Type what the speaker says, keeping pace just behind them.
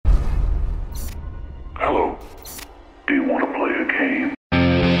Hello. Do you want to play a game?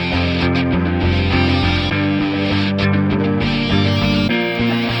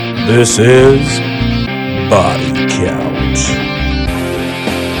 This is Body Count,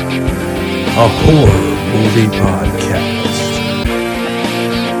 a horror movie podcast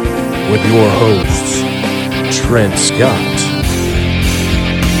with your hosts, Trent Scott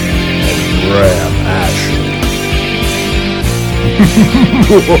and Graham Ashley.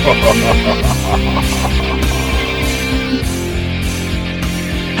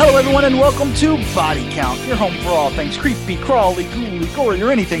 Hello, everyone, and welcome to Body Count, your home for all things creepy, crawly, ghouly, gory,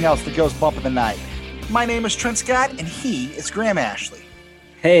 or anything else that goes bump in the night. My name is Trent Scott, and he is Graham Ashley.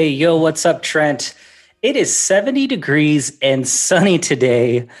 Hey, yo, what's up, Trent? It is 70 degrees and sunny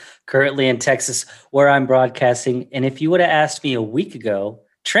today, currently in Texas, where I'm broadcasting. And if you would have asked me a week ago,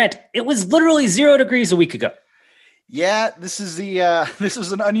 Trent, it was literally 0 degrees a week ago. Yeah, this is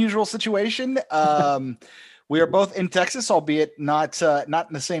an unusual situation. We are both in Texas, albeit not in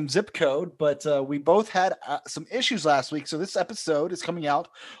the same zip code, but we both had some issues last week. So this episode is coming out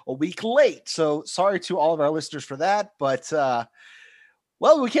a week late. So sorry to all of our listeners for that. But,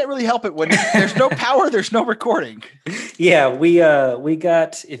 well, we can't really help it when there's no power, there's no recording. Yeah, we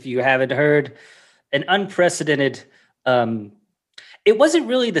got, if you haven't heard, an unprecedented it wasn't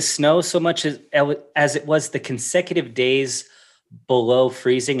really the snow so much as it was the consecutive days below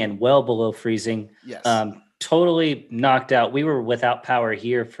freezing and well below freezing. Yes. Totally knocked out. We were without power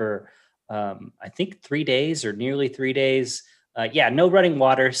here for, I think 3 days or nearly 3 days. No running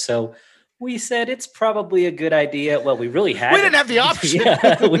water. So we said it's probably a good idea. Well, we really had. We didn't have the option.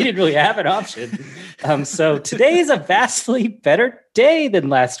 Yeah, we didn't really have an option. So today is a vastly better day than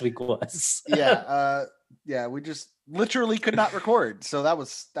last week was. Yeah. We just literally could not record. So that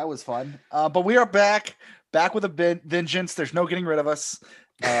was fun. But we are back with a vengeance. There's no getting rid of us.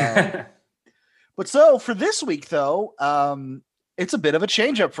 But so for this week, though, it's a bit of a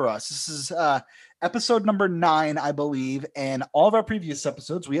change up for us. This is episode number 9, I believe. And all of our previous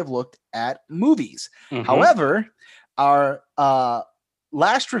episodes, we have looked at movies. Mm-hmm. However, our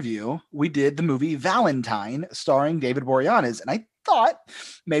last review, we did the movie Valentine starring David Boreanaz. And I thought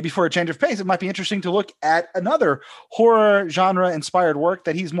maybe for a change of pace, it might be interesting to look at another horror genre inspired work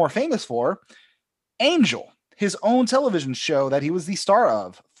that he's more famous for, Angel, his own television show that he was the star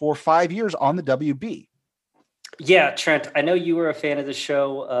of for 5 years on the WB. Yeah, Trent, I know you were a fan of the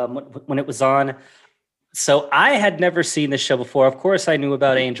show when it was on. So I had never seen this show before. Of course, I knew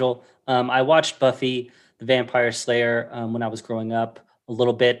about Angel. I watched Buffy the Vampire Slayer when I was growing up a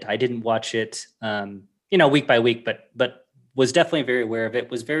little bit. I didn't watch it, week by week, but was definitely very aware of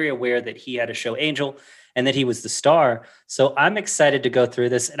it, was very aware that he had a show, Angel, and that he was the star. So I'm excited to go through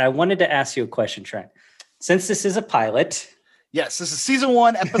this. And I wanted to ask you a question, Trent. Since this is a pilot. Yes, this is season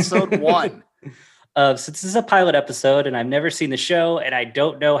 1, episode 1. Since this is a pilot episode and I've never seen the show and I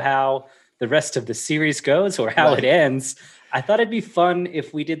don't know how the rest of the series goes or how it ends, I thought it'd be fun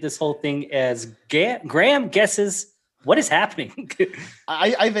if we did this whole thing as Graham guesses what is happening.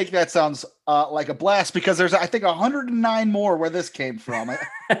 I think that sounds like a blast because there's, I think, 109 more where this came from.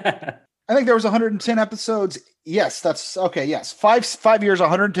 I think there was 110 episodes. Yes, that's okay. Yes. 5 years,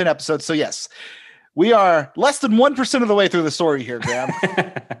 110 episodes. So yes, we are less than 1% of the way through the story here, Graham.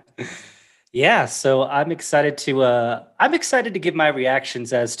 Yeah. So I'm excited to give my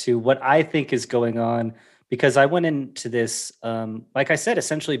reactions as to what I think is going on because I went into this, like I said,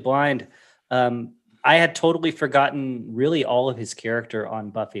 essentially blind. I had totally forgotten really all of his character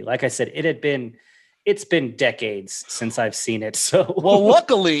on Buffy. Like I said, it's been decades since I've seen it. So, well,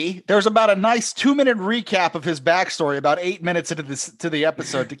 luckily there's about a nice 2-minute recap of his backstory about 8 minutes into the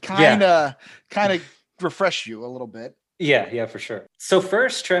episode to kind of refresh you a little bit. Yeah, for sure. So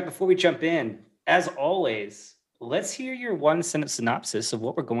first, Trent, before we jump in, as always, let's hear your 1-sentence synopsis of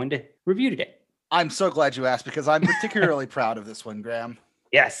what we're going to review today. I'm so glad you asked because I'm particularly proud of this one, Graham.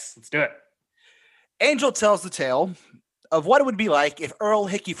 Yes, let's do it. Angel tells the tale of what it would be like if Earl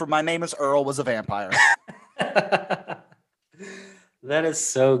Hickey from My Name is Earl was a vampire. That is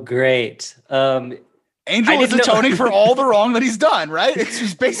so great. Angel is atoning for all the wrong that he's done, right? It's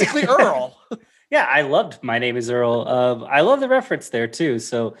just basically Earl. Yeah, I loved My Name is Earl. I love the reference there too.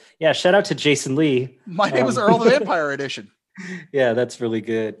 So yeah, shout out to Jason Lee. My Name is Earl, the Vampire Edition. Yeah, that's really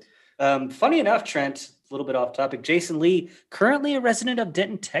good. Funny enough, Trent, a little bit off topic, Jason Lee, currently a resident of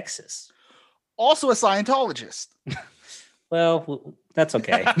Denton, Texas. Also a Scientologist. Well, that's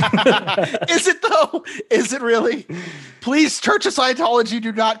okay. Is it though? Is it really? Please, Church of Scientology,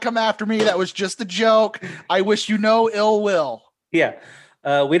 do not come after me. That was just a joke. I wish you no ill will. Yeah.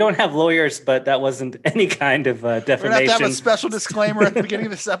 We don't have lawyers, but that wasn't any kind of defamation. We're going to have a special disclaimer at the beginning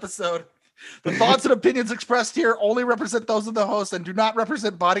of this episode. The thoughts and opinions expressed here only represent those of the host and do not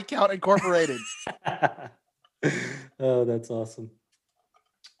represent Body Count Incorporated. Oh, that's awesome.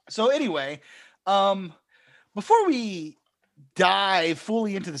 So anyway, before we dive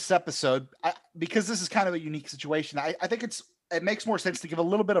fully into this episode, because this is kind of a unique situation, I think it makes more sense to give a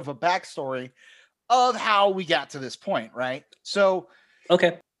little bit of a backstory of how we got to this point, right? So,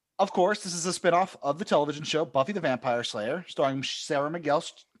 okay. Of course, this is a spinoff of the television show Buffy the Vampire Slayer, starring Sarah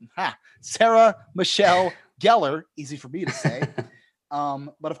Michelle Gellar, easy for me to say.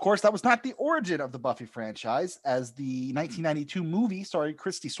 But of course, that was not the origin of the Buffy franchise, as the 1992 movie starring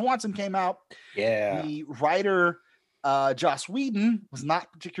Christy Swanson came out. Yeah. The writer, Joss Whedon, was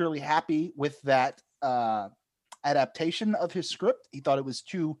not particularly happy with that adaptation of his script. He thought it was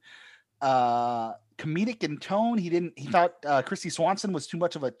too comedic in tone. He thought Christy Swanson was too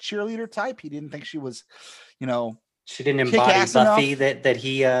much of a cheerleader type. He didn't think she was, she didn't embody Buffy that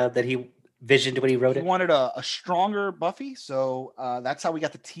he visioned when he wrote it. He wanted a stronger Buffy, so that's how we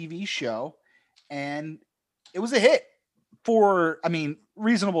got the TV show, and it was a hit for,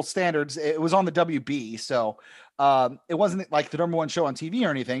 reasonable standards. It was on the WB, so it wasn't like the number one show on TV or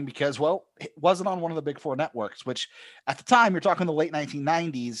anything, because, well, it wasn't on one of the big four networks, which at the time, you're talking the late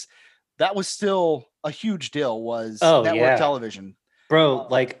 1990s, that was still a huge deal, was network television. Bro,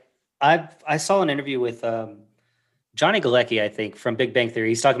 I saw an interview with Johnny Galecki, I think, from Big Bang Theory.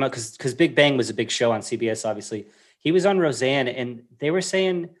 He's talking about, because Big Bang was a big show on CBS, obviously. He was on Roseanne, and they were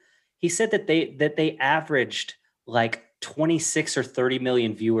saying, he said that they averaged like 26 or 30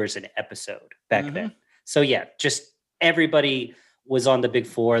 million viewers an episode back then. So yeah, just everybody was on the big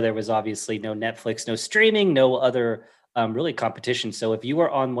four. There was obviously no Netflix, no streaming, no other really competition. So if you were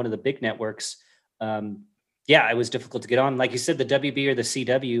on one of the big networks, it was difficult to get on. Like you said, the WB or the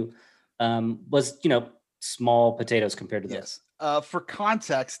CW was, small potatoes compared to this. For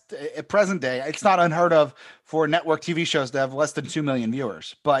context, at present day, it's not unheard of for network TV shows to have less than 2 million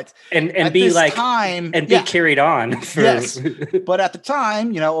viewers, but and be like time and be carried on. Yes, but at the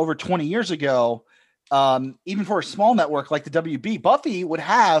time, over 20 years ago, even for a small network like the WB, Buffy would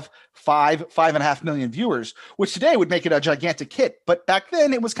have 5.5 million viewers, which today would make it a gigantic hit. But back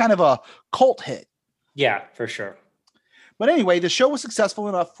then, it was kind of a cult hit. Yeah, for sure. But anyway, the show was successful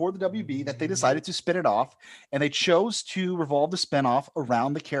enough for the WB that they decided to spin it off, and they chose to revolve the spinoff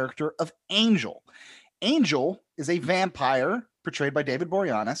around the character of Angel. Angel is a vampire portrayed by David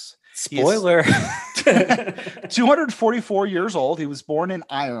Boreanaz. Spoiler. 244 years old. He was born in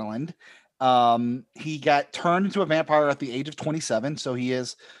Ireland. He got turned into a vampire at the age of 27, so he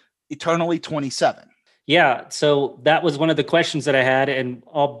is eternally 27. Yeah, so that was one of the questions that I had, and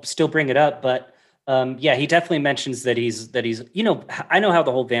I'll still bring it up, but he definitely mentions that he's, I know how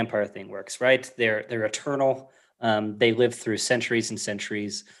the whole vampire thing works, right? They're eternal. They live through centuries and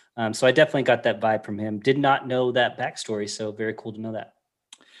centuries. So I definitely got that vibe from him. Did not know that backstory, so very cool to know that.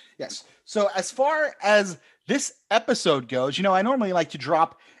 Yes. So as far as this episode goes, I normally like to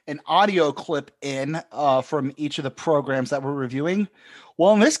drop an audio clip in from each of the programs that we're reviewing.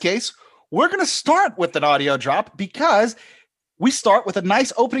 Well, in this case, we're going to start with an audio drop, because we start with a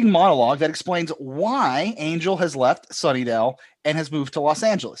nice opening monologue that explains why Angel has left Sunnydale and has moved to Los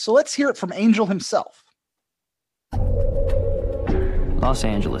Angeles. So let's hear it from Angel himself. Los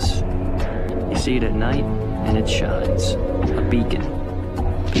Angeles. You see it at night, and it shines. A beacon.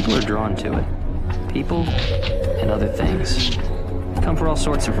 People are drawn to it. People and other things. Come for all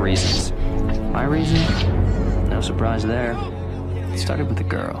sorts of reasons. My reason? No surprise there. It started with a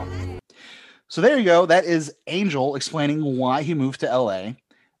girl. So there you go. That is Angel explaining why he moved to LA,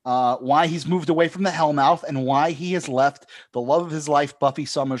 why he's moved away from the Hellmouth, and why he has left the love of his life, Buffy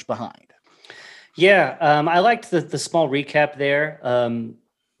Summers, behind. Yeah, I liked the small recap there.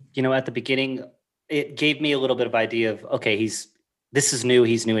 At the beginning, it gave me a little bit of idea of, okay, this is new.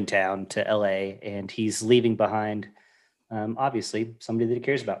 He's new in town to LA, and he's leaving behind, obviously, somebody that he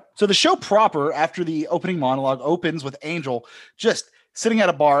cares about. So the show proper, after the opening monologue, opens with Angel just sitting at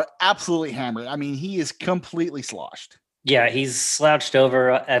a bar, absolutely hammered. He is completely sloshed. Yeah, he's slouched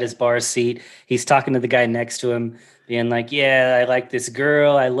over at his bar seat. He's talking to the guy next to him, being like, yeah, I like this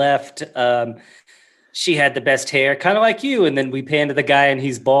girl. I left. She had the best hair, kind of like you. And then we pan to the guy and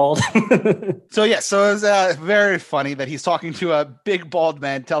he's bald. So it was very funny that he's talking to a big bald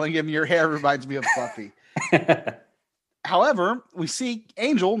man telling him your hair reminds me of Buffy. However, we see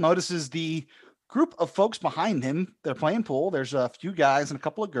Angel notices the group of folks behind him. They're playing pool. There's a few guys and a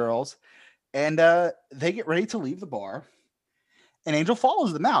couple of girls, and they get ready to leave the bar, and Angel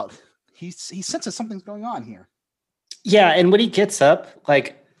follows them out. He senses something's going on here. Yeah, and when he gets up,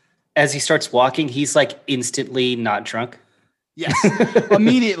 as he starts walking, he's instantly not drunk. Yes.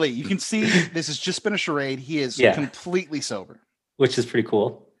 Immediately, you can see this has just been a charade. He is completely sober. Which is pretty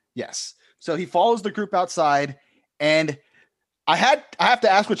cool. Yes. So he follows the group outside, and I have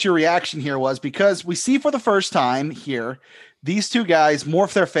to ask what your reaction here was, because we see for the first time here these two guys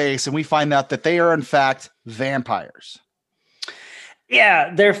morph their face, and we find out that they are in fact vampires.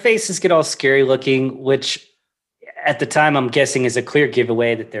 Yeah, their faces get all scary looking, which at the time I'm guessing is a clear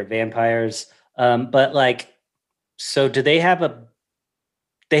giveaway that they're vampires. But like, so do they have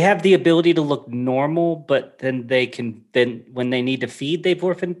the ability to look normal, but then when they need to feed, they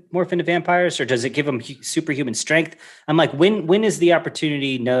morph into vampires, or does it give them superhuman strength? I'm like, when is the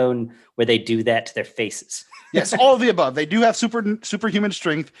opportunity known where they do that to their faces? Yes, all of the above. They do have superhuman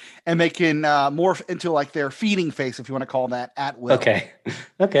strength, and they can morph into like their feeding face, if you want to call that, at will. Okay.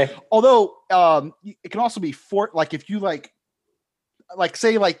 Although it can also be like if you like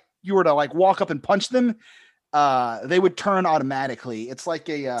say like you were to like walk up and punch them, they would turn automatically. It's like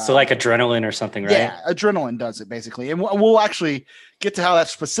so like adrenaline or something, right? Yeah, adrenaline does it basically, and we'll actually get to how that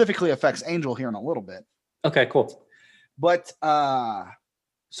specifically affects Angel here in a little bit. Okay, cool. But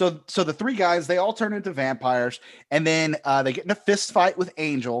so the three guys, they all turn into vampires, and then they get in a fist fight with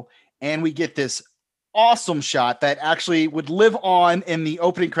Angel, and we get this awesome shot that actually would live on in the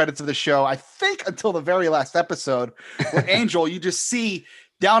opening credits of the show, I think, until the very last episode, where Angel, you just see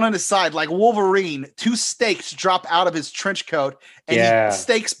down on his side, like Wolverine, two stakes drop out of his trench coat, and he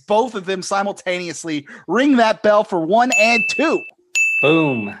stakes both of them simultaneously. Ring that bell for 1 and 2.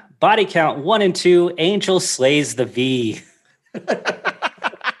 Boom. Body count 1 and 2. Angel slays the V.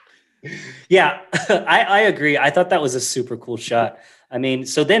 Yeah, I agree. I thought that was a super cool shot. I mean,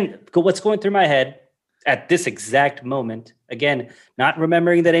 so then what's going through my head at this exact moment, again, not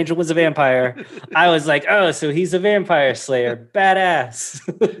remembering that Angel was a vampire, I was like, oh, so he's a vampire slayer.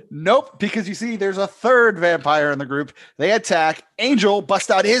 Badass. Nope, because you see, there's a third vampire in the group. They attack. Angel busts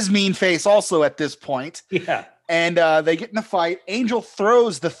out his mean face also at this point. Yeah. And they get in a fight. Angel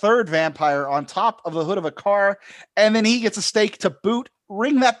throws the third vampire on top of the hood of a car, and then he gets a stake to boot.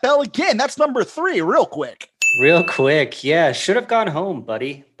 Ring that bell again. That's number 3, real quick. Real quick. Yeah, should have gone home,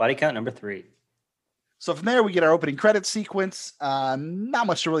 buddy. Body count number 3. So from there, we get our opening credit sequence. Not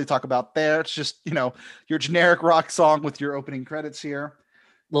much to really talk about there. It's just, your generic rock song with your opening credits here.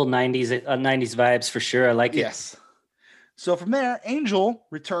 Little 90s vibes for sure. I like it. Yes. So from there, Angel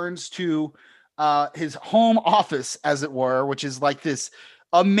returns to his home office, as it were, which is like this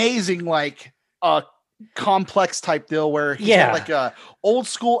amazing, complex type deal where he's got like a old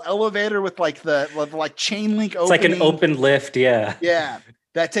school elevator with like the chain link opening. It's like an open lift. Yeah. Yeah.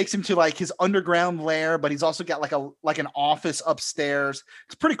 That takes him to like his underground lair, but he's also got like an office upstairs.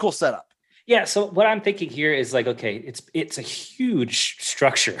 It's a pretty cool setup. Yeah. So what I'm thinking here is like, okay, it's a huge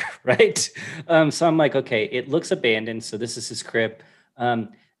structure, right? So I'm like, okay, it looks abandoned. So this is his crib.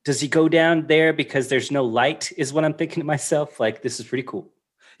 Does he go down there because there's no light is what I'm thinking to myself. Like, this is pretty cool.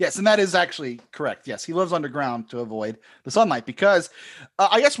 Yes, and that is actually correct. Yes, he lives underground to avoid the sunlight because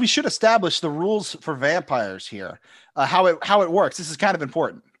I guess we should establish the rules for vampires here, how it works. This is kind of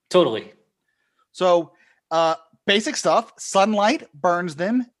important. Totally. So basic stuff, sunlight burns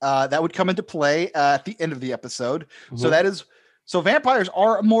them. That would come into play at the end of the episode. Mm-hmm. So vampires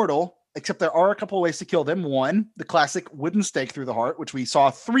are immortal, except there are a couple of ways to kill them. One, the classic wooden stake through the heart, which we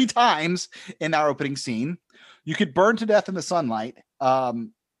saw 3 times in our opening scene. You could burn to death in the sunlight.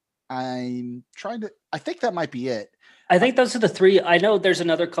 I think that might be it. I think those are the 3. I know there's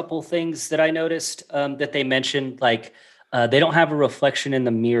another couple things that I noticed that they mentioned, like they don't have a reflection in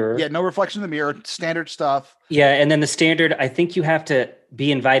the mirror. Yeah, no reflection in the mirror, standard stuff. Yeah, and then the standard, I think you have to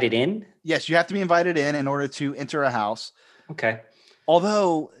be invited in. Yes, you have to be invited in order to enter a house. Okay.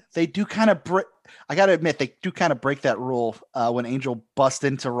 Although they do kind of I got to admit, they do kind of break that rule when Angel busts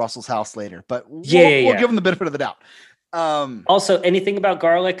into Russell's house later. But we'll give them the benefit of the doubt. Also, anything about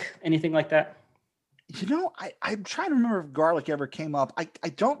garlic? Anything like that? I'm trying to remember if garlic ever came up. I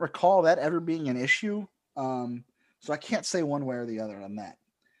don't recall that ever being an issue. So I can't say one way or the other on that.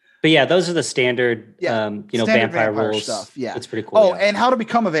 But yeah, those are the standard, standard vampire rules. Stuff. Yeah, it's pretty cool. Oh, and how to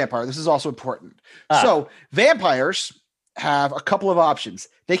become a vampire. This is also important. So vampires have a couple of options.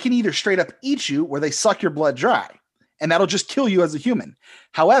 They can either straight up eat you, where they suck your blood dry, and that'll just kill you as a human.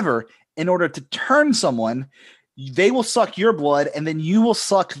 However, in order to turn someone, they will suck your blood and then you will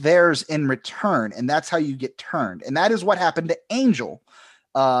suck theirs in return. And that's how you get turned. And that is what happened to Angel.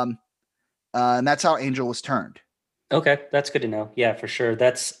 And that's how Angel was turned. Okay. That's good to know. Yeah, for sure.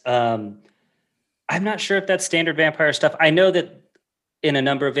 That's, I'm not sure if that's standard vampire stuff. I know that in a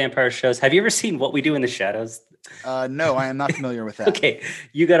number of vampire shows. Have you ever seen What We Do in the Shadows? No, I am not familiar with that. Okay,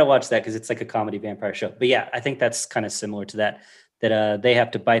 you got to watch that because it's like a comedy vampire show. But yeah, I think that's kind of similar to that. That they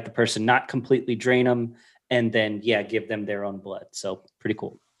have to bite the person, not completely drain them, and then give them their own blood. So pretty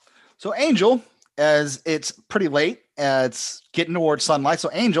cool. So Angel, as it's pretty late, it's getting towards sunlight. So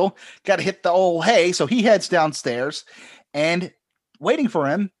Angel got to hit the old hay. So he heads downstairs, and waiting for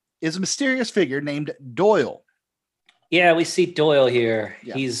him is a mysterious figure named Doyle. Yeah, we see Doyle here.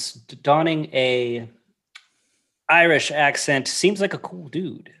 Yeah. He's donning a Irish accent. Seems like a cool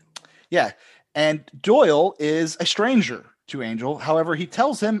dude. Yeah. And Doyle is a stranger to Angel. However, he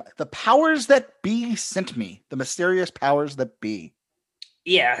tells him the powers that be sent me, the mysterious powers that be.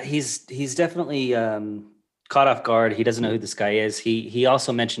 Yeah, he's definitely caught off guard. He doesn't know who this guy is. He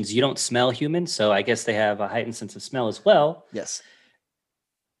also mentions you don't smell human, so I guess they have a heightened sense of smell as well. Yes.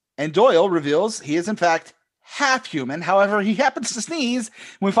 And Doyle reveals he is in fact half human. However, he happens to sneeze,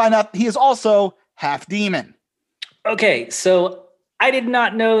 and we find out he is also half demon. Okay, so I did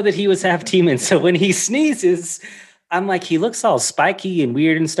not know that he was half demon. So when he sneezes, I'm like, he looks all spiky and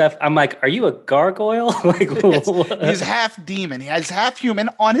weird and stuff. I'm like, are you a gargoyle? Like, he's half demon. He has half human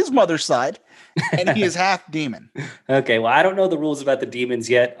on his mother's side, and he is half demon. Okay, well, I don't know the rules about the demons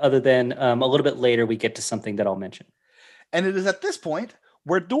yet, other than a little bit later we get to something that I'll mention. And it is at this point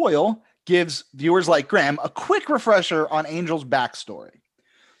where Doyle gives viewers like Graham a quick refresher on Angel's backstory.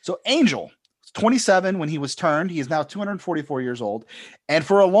 So Angel was 27 when he was turned. He is now 244 years old. And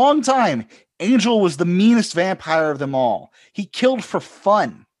for a long time, Angel was the meanest vampire of them all. He killed for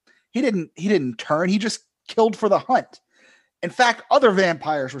fun. He didn't turn. He just killed for the hunt. In fact, other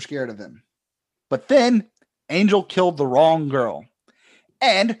vampires were scared of him. But then Angel killed the wrong girl.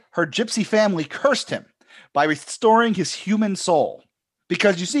 And her gypsy family cursed him by restoring his human soul.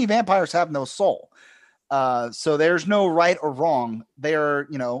 Because you see, vampires have no soul. So there's no right or wrong. They are,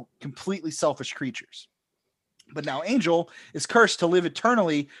 completely selfish creatures. But now Angel is cursed to live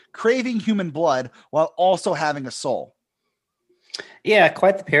eternally, craving human blood while also having a soul. Yeah,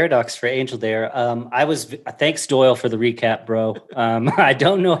 quite the paradox for Angel there. Thanks Doyle for the recap, bro. I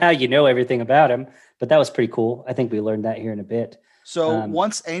don't know how you know everything about him, but that was pretty cool. I think we learned that here in a bit. So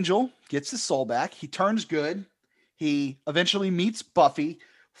once Angel gets his soul back, he turns good. He eventually meets Buffy,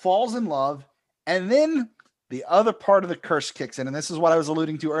 falls in love, and then the other part of the curse kicks in. And this is what I was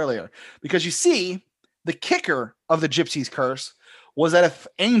alluding to earlier, because you see, the kicker of the gypsy's curse was that if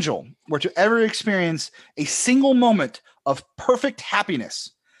Angel were to ever experience a single moment of perfect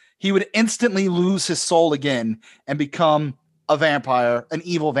happiness, he would instantly lose his soul again and become a vampire, an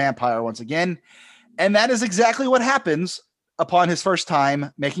evil vampire once again. And that is exactly what happens upon his first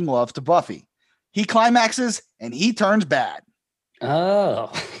time making love to Buffy. He climaxes and he turns bad. Oh,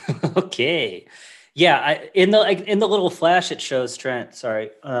 okay. Yeah, in the little flash it shows Trent,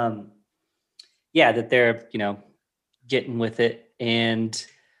 sorry. That they're, getting with it. And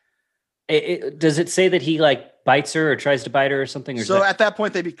does it say that he bites her or tries to bite her or something? Or so at that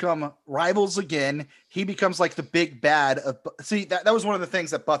point they become rivals again. He becomes like the big bad of, see, that was one of the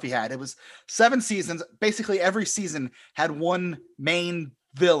things that Buffy had. It was 7 seasons. Basically every season had one main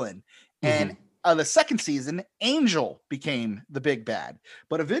villain. And the second season, Angel became the big bad,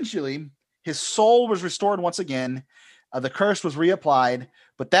 but eventually his soul was restored once again. The curse was reapplied,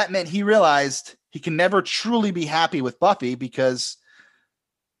 but that meant he realized he can never truly be happy with Buffy, because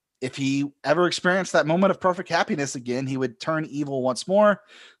if he ever experienced that moment of perfect happiness again, he would turn evil once more.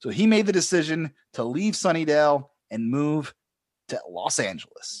 So he made the decision to leave Sunnydale and move to Los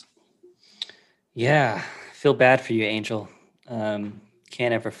Angeles. Yeah, feel bad for you, Angel.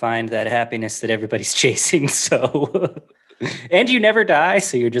 Can't ever find that happiness that everybody's chasing. So, and you never die,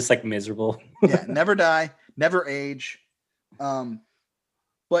 so you're just miserable. Yeah, never die, never age.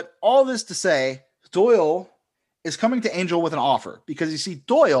 But all this to say, Doyle is coming to Angel with an offer, because you see,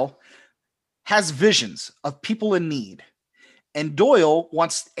 Doyle has visions of people in need. And Doyle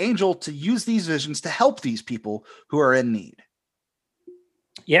wants Angel to use these visions to help these people who are in need.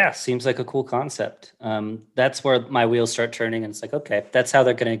 Yeah, seems like a cool concept. That's where my wheels start turning. And it's okay, that's how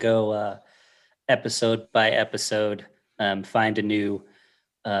they're going to go episode by episode, find a new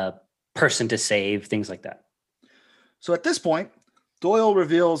person to save, things like that. So at this point, Doyle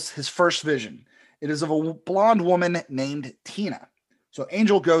reveals his first vision. It is of a blonde woman named Tina. So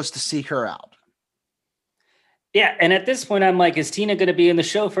Angel goes to seek her out. Yeah, and at this point, I'm like, is Tina going to be in the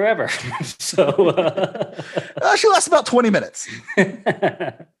show forever? So she lasts about 20 minutes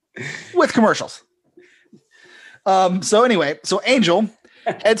with commercials. So Angel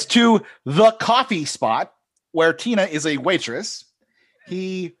heads to the coffee spot where Tina is a waitress.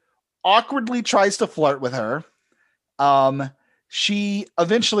 He awkwardly tries to flirt with her. she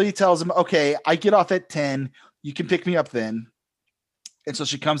eventually tells him, okay, I get off at 10. You can pick me up then. And so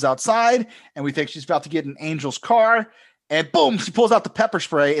she comes outside, and we think she's about to get in Angel's car. And boom, she pulls out the pepper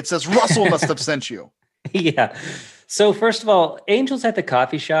spray. It says, Russell must have sent you. Yeah. So first of all, Angel's at the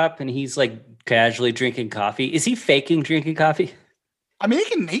coffee shop, and he's like casually drinking coffee. Is he faking drinking coffee? I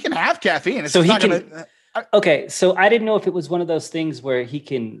mean, he can have caffeine. It's So he not can. gonna, Okay, so I didn't know if it was one of those things where he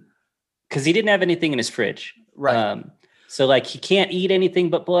can, because he didn't have anything in his fridge. right. So like he can't eat anything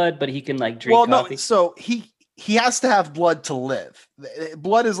but blood, but he can like drink coffee. No. So he has to have blood to live.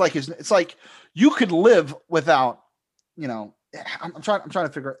 Blood is like it's like you could live without, I'm trying to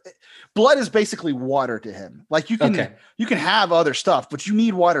figure out. Blood is basically water to him. Like you can have other stuff, but you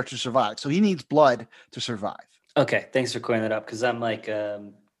need water to survive. So he needs blood to survive. Okay, thanks for clearing that up, because I'm like,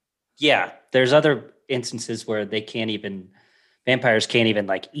 yeah, there's other instances where vampires can't even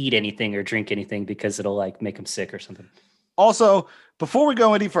like eat anything or drink anything because it'll like make them sick or something. Also, before we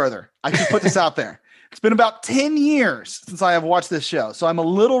go any further, I should put this out there. It's been about 10 years since I have watched this show, so I'm a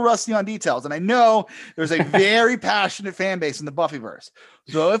little rusty on details, and I know there's a very passionate fan base in the Buffyverse.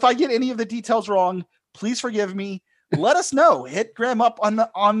 So if I get any of the details wrong, please forgive me. Let us know. Hit Graham up on the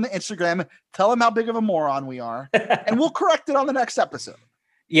Instagram. Tell him how big of a moron we are, and we'll correct it on the next episode.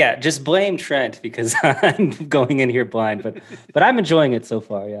 Yeah, just blame Trent because I'm going in here blind, but I'm enjoying it so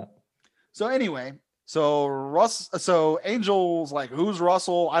far. Yeah. So anyway, so Angel's like, who's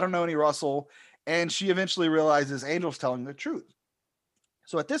Russell? I don't know any Russell. And she eventually realizes Angel's telling the truth.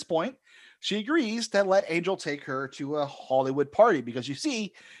 So at this point, she agrees to let Angel take her to a Hollywood party because you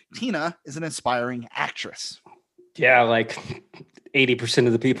see, Tina is an inspiring actress. Yeah, like 80%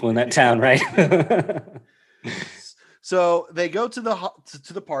 of the people in that town, right? So they go to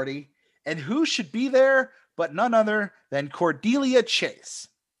the party, and who should be there but none other than Cordelia Chase.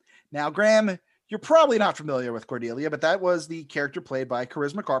 Now, Graham, you're probably not familiar with Cordelia, but that was the character played by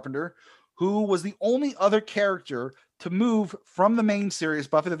Charisma Carpenter, who was the only other character to move from the main series,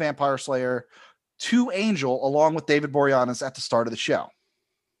 Buffy the Vampire Slayer, to Angel, along with David Boreanaz at the start of the show.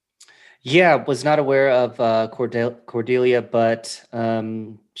 Yeah, was not aware of Cordelia, but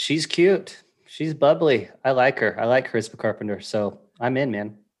she's cute. She's bubbly. I like her. I like Charisma Carpenter, so I'm in,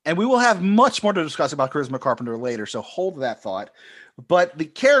 man. And we will have much more to discuss about Charisma Carpenter later, so hold that thought. But the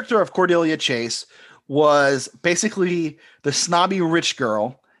character of Cordelia Chase was basically the snobby rich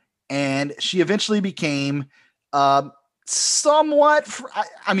girl, and she eventually became somewhat.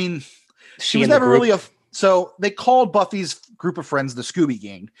 I mean, she was never really so they called Buffy's group of friends the Scooby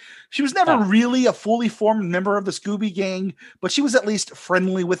Gang. She was never really a fully formed member of the Scooby Gang, but she was at least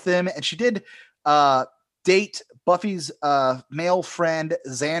friendly with them, and she did date Buffy's male friend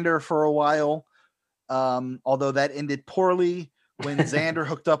Xander for a while, although that ended poorly when Xander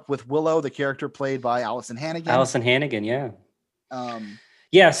hooked up with Willow, the character played by Allison Hannigan. Allison Hannigan, yeah.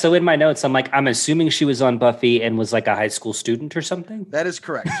 Yeah, so in my notes, I'm assuming she was on Buffy and was like a high school student or something. That is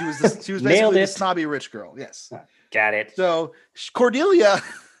correct. She was basically the snobby rich girl. Yes. Got it. So Cordelia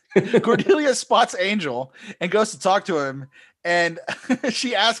spots Angel and goes to talk to him, and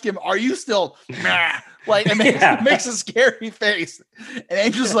she asks him, "Are you still like?" And makes a scary face, and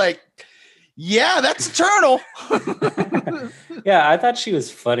Angel's like, "Yeah, that's eternal." Yeah, I thought she was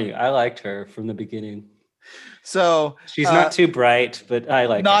funny. I liked her from the beginning. So she's not too bright, but I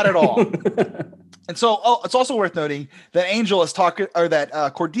like not her. At all. And so it's also worth noting that Angel is talking, or that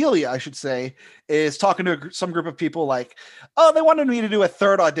Cordelia, I should say, is talking to some group of people like, oh, they wanted me to do a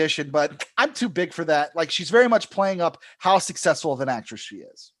third audition, but I'm too big for that. Like, she's very much playing up how successful of an actress she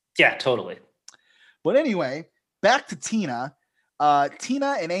is. Yeah, totally. But anyway, back to Tina.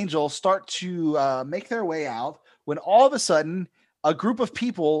 Tina and Angel start to make their way out when all of a sudden a group of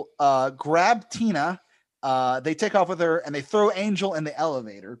people grab Tina. They take off with her and they throw Angel in the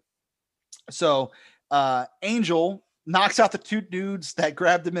elevator. So Angel knocks out the two dudes that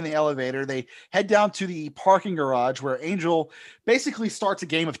grabbed him in the elevator. They head down to the parking garage where Angel basically starts a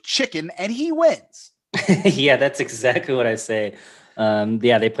game of chicken and he wins. Yeah, that's exactly what I say.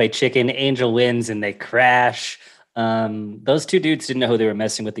 They play chicken. Angel wins and they crash. Those two dudes didn't know who they were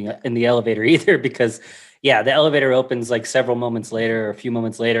messing with in the elevator either, because the elevator opens like several moments later, or a few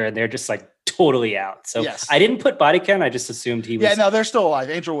moments later, and they're just like totally out. So yes. I didn't put body count. I just assumed he was. Yeah, no, they're still alive.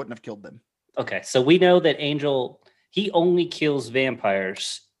 Angel wouldn't have killed them. Okay, so we know that Angel, he only kills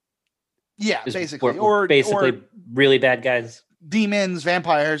vampires. Yeah, basically. Or really bad guys. Demons,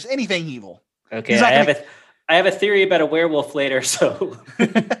 vampires, anything evil. Okay, I have a theory about a werewolf later, so.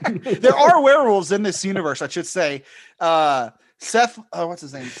 There are werewolves in this universe, I should say. Seth, what's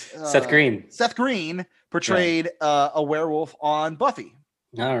his name? Seth Green. Seth Green portrayed a werewolf on Buffy.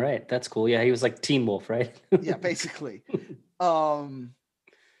 All right, that's cool. Yeah, he was like Teen Wolf, right? Yeah, basically.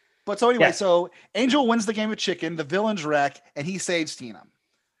 But so anyway, Yeah. so Angel wins the game of chicken, the villains wreck, and he saves Tina.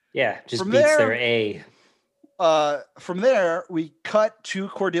 Yeah, just From beats there- their A. From there, we cut to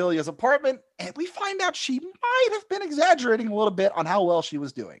Cordelia's apartment, and we find out she might have been exaggerating a little bit on how well she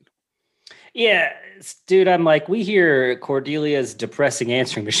was doing. Yeah, dude, I'm like, we hear Cordelia's depressing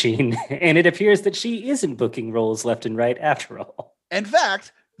answering machine, and it appears that she isn't booking roles left and right after all. In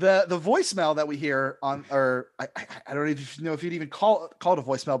fact, the voicemail that we hear on, or I don't even know if you'd even call it a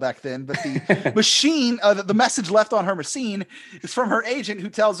voicemail back then, but the machine, the message left on her machine is from her agent, who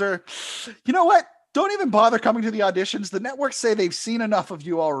tells her, you know what? Don't even bother coming to the auditions. The networks say they've seen enough of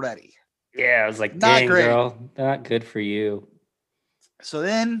you already. Yeah, I was like, Not dang, great. girl, not good for you. So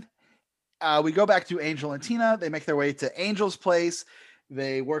then we go back to Angel and Tina. They make their way to Angel's place.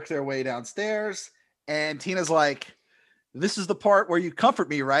 They work their way downstairs, and Tina's like, this is the part where you comfort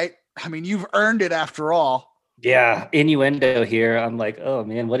me, right? I mean, you've earned it after all. Yeah, innuendo here. I'm like, oh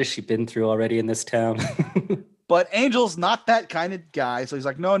man, what has she been through already in this town? But Angel's not that kind of guy. So he's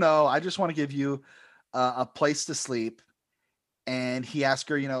like, no, I just want to give you a place to sleep. And he asks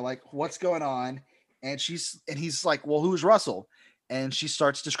her, like, what's going on? And he's like, well, who's Russell? And she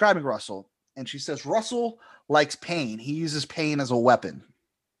starts describing Russell. And she says, Russell likes pain. He uses pain as a weapon.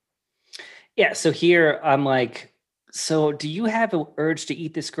 Yeah, so here I'm like, so do you have an urge to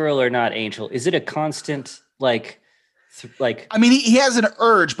eat this girl or not, Angel? Is it a constant, like, I mean, he has an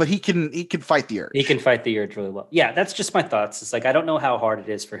urge, but he can fight the urge. He can fight the urge really well. Yeah, that's just my thoughts. It's like, I don't know how hard it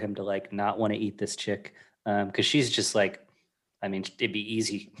is for him to like not want to eat this chick. Because she's just like, I mean, it'd be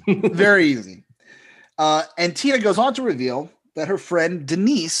easy. Very easy. And Tina goes on to reveal that her friend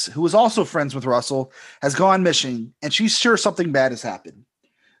Denise, who was also friends with Russell, has gone missing, and she's sure something bad has happened.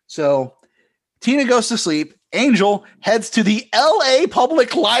 So Tina goes to sleep. Angel heads to the LA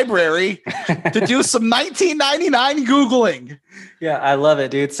Public Library to do some 1999 Googling. Yeah, I love it,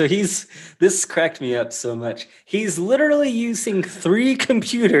 dude. So this cracked me up so much. He's literally using 3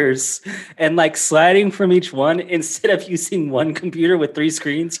 computers and like sliding from each one instead of using one computer with 3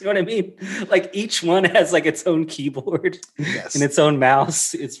 screens. You know what I mean? Like each one has like its own keyboard and its own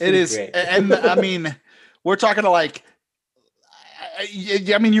mouse. It's great. And I mean, we're talking to like,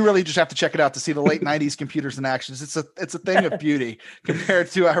 I mean, you really just have to check it out to see the late 90s computers in action. It's a thing of beauty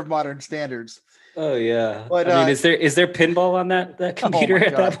compared to our modern standards. Oh yeah. But I mean, is there pinball on that computer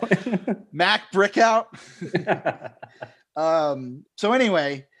at that point? Mac brick out. So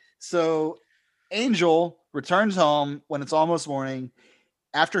anyway, Angel returns home when it's almost morning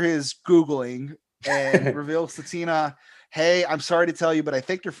after his Googling and reveals to Tina, hey, I'm sorry to tell you, but I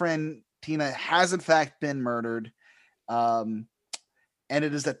think your friend Tina has in fact been murdered. And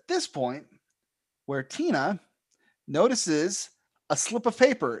it is at this point where Tina notices a slip of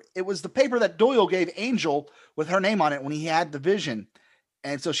paper. It was the paper that Doyle gave Angel with her name on it when he had the vision.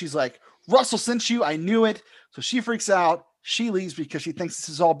 And so she's like, Russell sent you. I knew it. So she freaks out. She leaves because she thinks this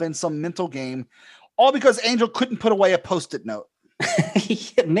has all been some mental game, all because Angel couldn't put away a Post-it note.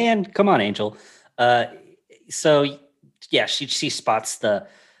 Man, come on, Angel. So yeah, she spots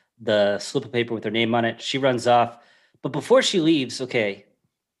the slip of paper with her name on it. She runs off. But before she leaves, as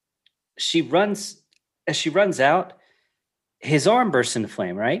she runs out, his arm bursts into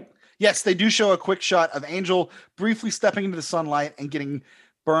flame, right? Yes, they do show a quick shot of Angel briefly stepping into the sunlight and getting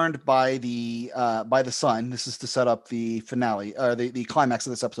burned by the sun. This is to set up the finale, or the climax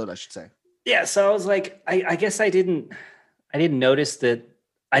of this episode, I should say. Yeah, so I was like, I guess I didn't notice that.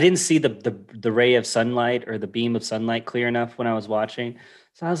 I didn't see the ray of sunlight or the beam of sunlight clear enough when I was watching.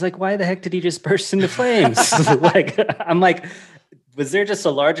 So I was like, why the heck did he just burst into flames? I'm like, was there just a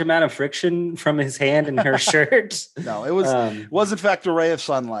large amount of friction from his hand and her shirt? No, it was in fact a ray of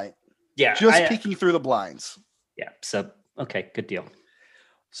sunlight. Yeah. Just peeking through the blinds. Yeah. So, okay, good deal.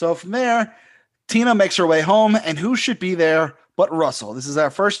 So from there, Tina makes her way home, and who should be there but Russell? This is our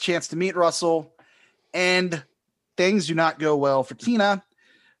first chance to meet Russell, and things do not go well for Tina.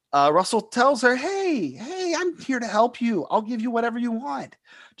 Russell tells her, hey, I'm here to help you. I'll give you whatever you want.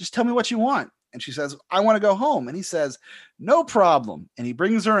 Just tell me what you want. And she says, I want to go home. And he says, no problem. And he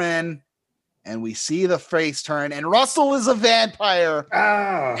brings her in, and we see the face turn, and Russell is a vampire.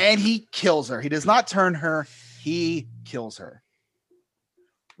 And he kills her. He does not turn her. He kills her.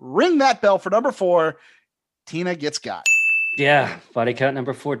 Ring that bell for number 4. Tina gets got. Yeah. Body count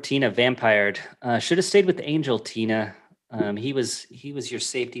number 4, Tina vampired. Should have stayed with Angel, Tina. He was your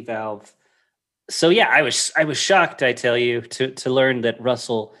safety valve. So yeah, I was shocked, I tell you, to learn that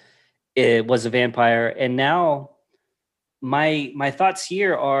Russell was a vampire. And now my thoughts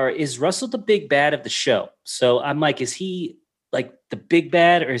here are, is Russell the big bad of the show? So I'm like, is he like the big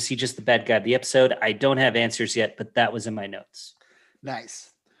bad, or is he just the bad guy of the episode? I don't have answers yet, but that was in my notes.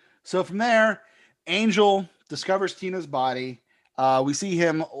 Nice. So from there, Angel discovers Tina's body. We see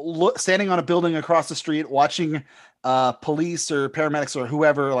him standing on a building across the street, watching police or paramedics or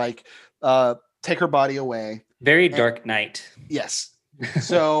whoever take her body away. Very Dark Knight. Yes.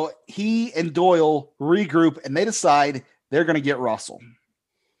 So he and Doyle regroup, and they decide they're going to get Russell.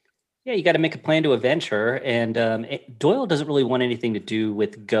 Yeah, you got to make a plan to avenge her. And Doyle doesn't really want anything to do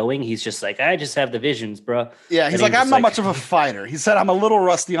with going. He's just like, I just have the visions, bro. Yeah, he's like, I'm not much of a fighter. He said, I'm a little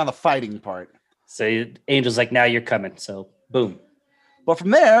rusty on the fighting part. So Angel's like, now you're coming. So boom. But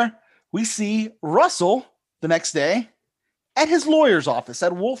from there, we see Russell the next day at his lawyer's office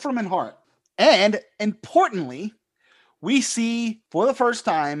at Wolfram and Hart. And importantly, we see for the first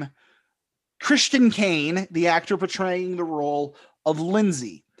time Christian Kane, the actor portraying the role of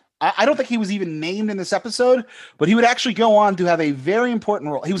Lindsay. I don't think he was even named in this episode, but he would actually go on to have a very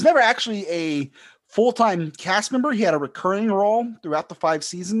important role. He was never actually a full-time cast member. He had a recurring role throughout the 5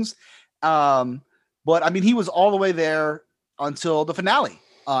 seasons. But I mean, he was all the way there until the finale.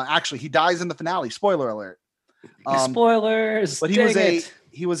 Actually, he dies in the finale. Spoiler alert. Spoilers. But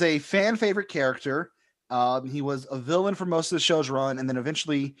he was a fan favorite character. He was a villain for most of the show's run, and then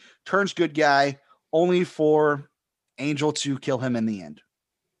eventually turns good guy, only for Angel to kill him in the end.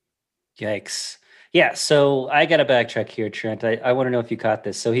 Yikes. Yeah, so I got to backtrack here, Trent. I want to know if you caught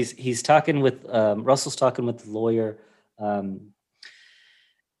this. So he's talking with Russell's talking with the lawyer, and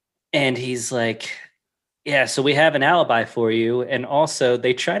he's like, yeah, so we have an alibi for you, and also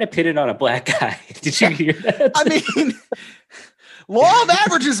they try to pin it on a black guy. Did you hear that? I mean, law of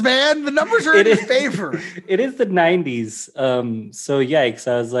averages, man. The numbers are in his favor. It is the 90s. So yikes.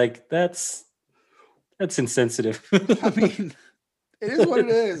 I was like, that's insensitive. I mean, it is what it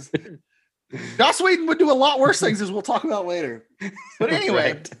is. Joss Whedon would do a lot worse things, as we'll talk about later. But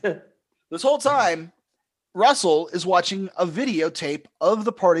anyway, this whole time, Russell is watching a videotape of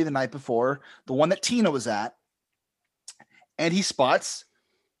the party the night before, the one that Tina was at, and he spots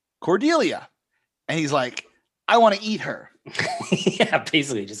Cordelia. And he's like, I want to eat her. Yeah,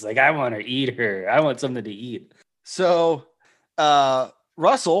 basically just like, I want to eat her. I want something to eat. So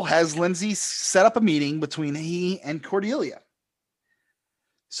Russell has Lindsay set up a meeting between he and Cordelia.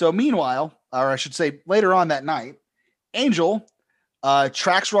 So meanwhile, or I should say later on that night, Angel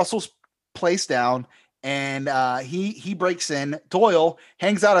tracks Russell's place down, and he breaks in. Doyle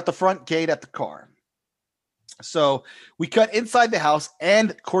hangs out at the front gate at the car. So we cut inside the house,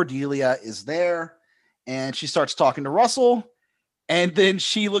 and Cordelia is there, and she starts talking to Russell. And then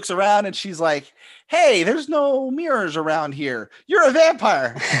she looks around and she's like, hey, there's no mirrors around here. You're a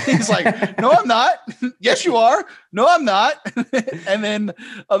vampire. He's like, no, I'm not. Yes, you are. No, I'm not. And then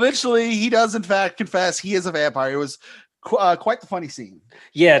eventually he does, in fact, confess he is a vampire. It was quite the funny scene.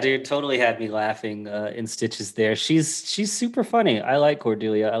 Yeah, dude, totally had me laughing in stitches there. She's super funny. I like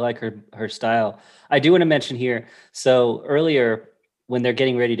Cordelia. I like her style. I do want to mention here, so earlier when they're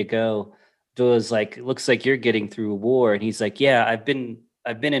getting ready to go, Doyle's like, looks like you're getting through a war. And he's like, yeah, I've been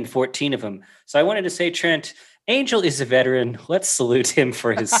in 14 of them. So I wanted to say, Trent, Angel is a veteran. Let's salute him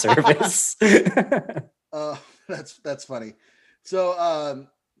for his service. That's funny. So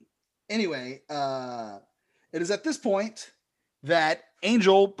anyway, it is at this point that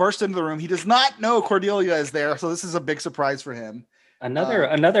Angel burst into the room. He does not know Cordelia is there, so this is a big surprise for him.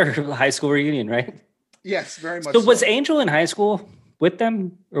 Another high school reunion, right? Yes, very much. So was Angel in high school with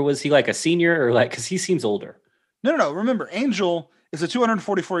them, or was he like a senior, or like, because he seems older? No. Remember, Angel is a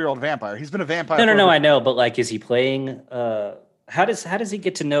 244-year-old vampire. He's been a vampire. No, I know, but like, is he playing? How does he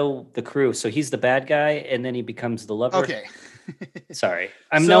get to know the crew? So he's the bad guy, and then he becomes the lover. Okay. Sorry,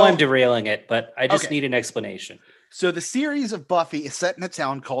 I'm derailing it, but I just need an explanation. So the series of Buffy is set in a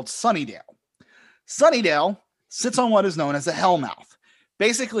town called Sunnydale. Sunnydale sits on what is known as a Hellmouth.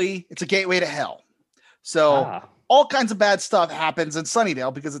 Basically, it's a gateway to hell. So all kinds of bad stuff happens in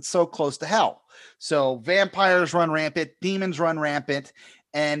Sunnydale because it's so close to hell. So vampires run rampant, demons run rampant.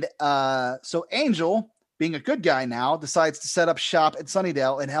 And so Angel, being a good guy now, decides to set up shop at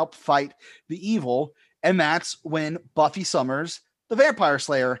Sunnydale and help fight the evil. And that's when Buffy Summers, the vampire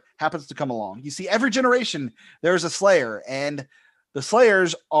slayer, happens to come along. You see, every generation, there's a slayer. And the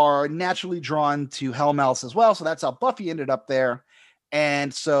slayers are naturally drawn to Hellmouths as well. So that's how Buffy ended up there.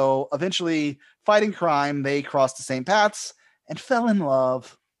 And so eventually, fighting crime, they crossed the same paths and fell in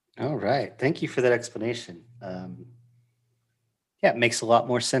love. All right. Thank you for that explanation. It makes a lot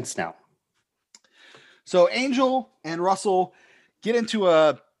more sense now. So Angel and Russell get into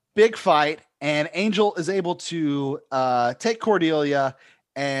a big fight, and Angel is able to take Cordelia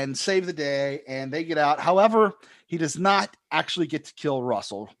and save the day, and they get out. However, he does not actually get to kill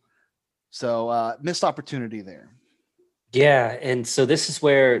Russell. So missed opportunity there. Yeah, and so this is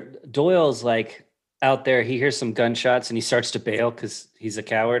where Doyle's like out there. He hears some gunshots and he starts to bail because he's a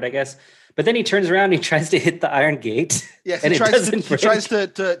coward, I guess. But then he turns around and he tries to hit the iron gate. Yes, and he tries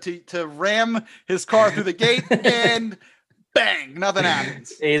to ram his car through the gate, and bang, nothing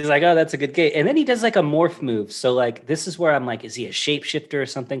happens. He's like, oh, that's a good gate. And then he does like a morph move. So like this is where I'm like, is he a shapeshifter or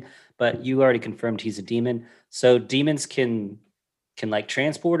something? But you already confirmed he's a demon. So demons can like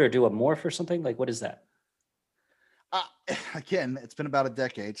transport or do a morph or something. Like, what is that? Again, it's been about a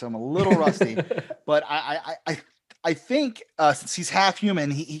decade, so I'm a little rusty. But I think since he's half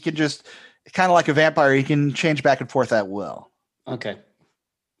human, he can just kind of like a vampire. He can change back and forth at will. Okay.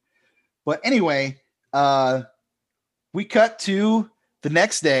 But anyway, we cut to the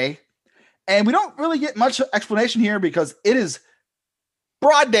next day, and we don't really get much explanation here because it is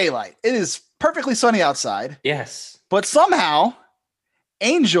broad daylight. It is perfectly sunny outside. Yes. But somehow,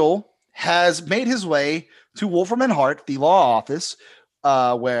 Angel has made his way to Wolfram and Hart, the law office,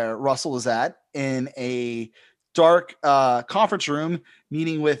 where Russell is at, in a dark conference room,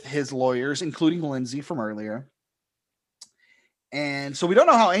 meeting with his lawyers, including Lindsay from earlier. And so we don't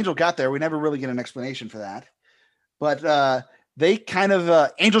know how Angel got there. We never really get an explanation for that. But they kind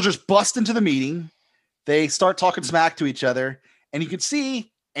of, Angel just bust into the meeting. They start talking smack to each other. And you can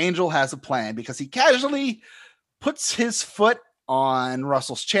see Angel has a plan because he casually puts his foot on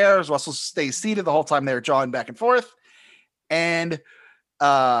Russell's chair. Russell stays seated the whole time they're jawing back and forth. And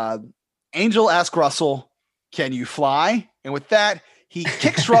Angel asks Russell, can you fly? And with that, he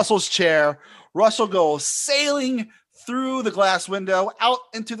kicks Russell's chair. Russell goes sailing through the glass window out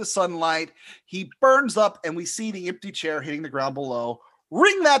into the sunlight. He burns up, and we see the empty chair hitting the ground below.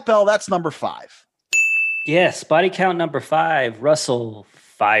 Ring that bell. That's number 5. Yes, body count number 5, Russell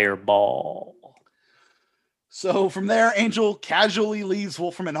Fireball. So from there, Angel casually leaves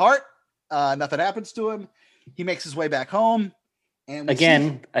Wolfram and Hart. Nothing happens to him. He makes his way back home. And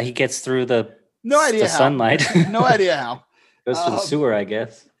he gets through the sunlight. No idea how. Goes to the sewer, I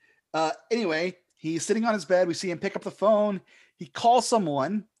guess. Anyway, he's sitting on his bed. We see him pick up the phone. He calls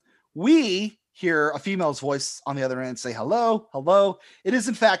someone. We hear a female's voice on the other end say, hello, hello. It is,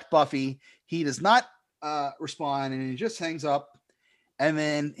 in fact, Buffy. He does not respond, and he just hangs up. And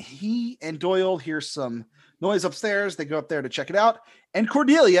then he and Doyle hear some noise upstairs. They go up there to check it out. And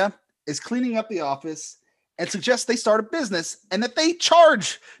Cordelia is cleaning up the office and suggests they start a business and that they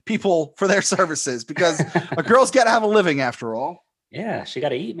charge people for their services because a girl's got to have a living after all. Yeah, she got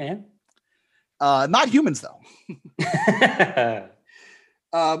to eat, man. Not humans, though.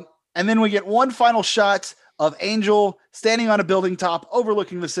 And then we get one final shot of Angel standing on a building top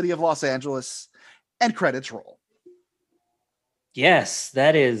overlooking the city of Los Angeles, and credits roll. Yes,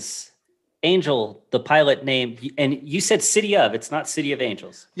 that is Angel, the pilot name. And you said City of. It's not City of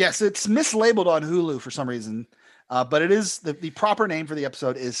Angels. Yes, it's mislabeled on Hulu for some reason. But it is the proper name for the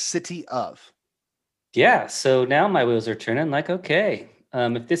episode is City of. Yeah, so now my wheels are turning like, okay,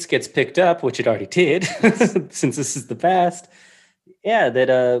 if this gets picked up, which it already did, since this is the past, yeah,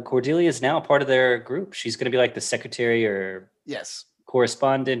 that Cordelia is now part of their group. She's going to be like the secretary or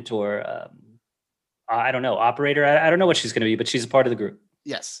correspondent or I don't know, operator. I don't know what she's going to be, but she's a part of the group.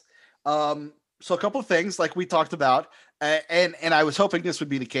 Yes. So a couple of things like we talked about, and I was hoping this would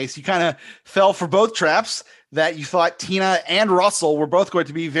be the case. You kind of fell for both traps that you thought Tina and Russell were both going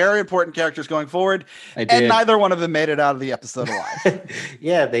to be very important characters going forward. And neither one of them made it out of the episode alive.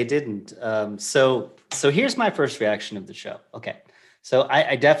 Yeah, they didn't. So here's my first reaction of the show. Okay. So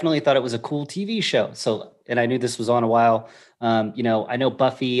I definitely thought it was a cool TV show. So, and I knew this was on a while. I know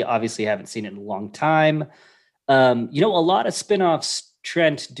Buffy, obviously haven't seen it in a long time. A lot of spinoffs,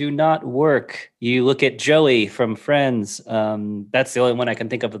 Trent, do not work. You look at Joey from Friends. That's the only one I can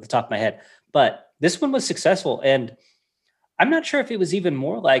think of at the top of my head. But this one was successful. And I'm not sure if it was even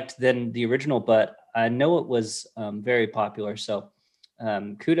more liked than the original, but I know it was very popular. So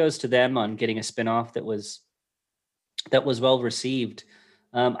kudos to them on getting a spinoff that was well received.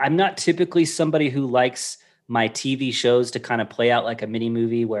 I'm not typically somebody who likes my TV shows to kind of play out like a mini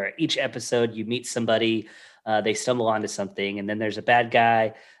movie where each episode you meet somebody, they stumble onto something, and then there's a bad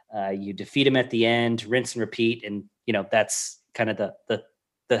guy, you defeat him at the end, rinse and repeat, and that's kind of the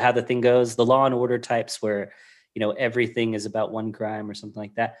how the thing goes. The Law and Order types where everything is about one crime or something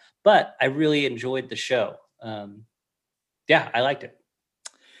like that. But I really enjoyed the show. I liked it.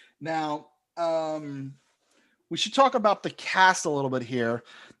 Now, we should talk about the cast a little bit here.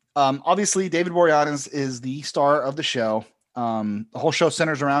 Obviously, David Boreanaz is the star of the show. The whole show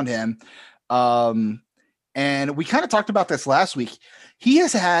centers around him. And we kind of talked about this last week. He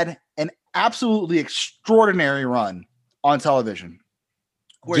has had an absolutely extraordinary run on television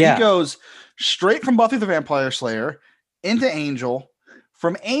where Yeah. he goes straight from Buffy the Vampire Slayer into Angel.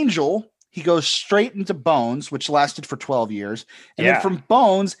 From Angel, he goes straight into Bones, which lasted for 12 years. And then from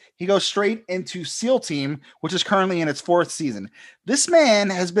Bones, he goes straight into SEAL Team, which is currently in its 4th season. This man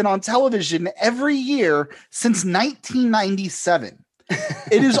has been on television every year since 1997.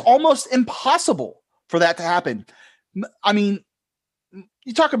 It is almost impossible for that to happen. I mean,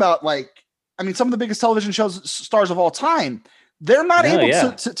 you talk about some of the biggest television stars of all time. They're not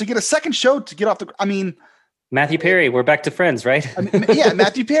able to get a second show to get off the. Matthew Perry, we're back to Friends, right?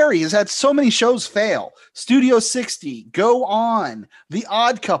 Matthew Perry has had so many shows fail. Studio 60, Go On, The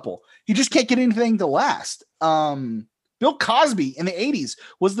Odd Couple. He just can't get anything to last. Bill Cosby in the 80s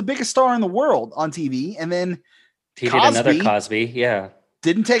was the biggest star in the world on TV, and then he did another Cosby,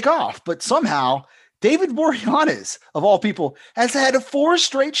 didn't take off. But somehow David Boreanaz, of all people, has had 4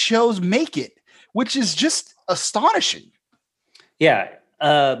 straight shows make it, which is just astonishing. Yeah.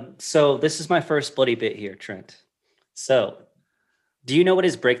 So this is my first bloody bit here, Trent. So do you know what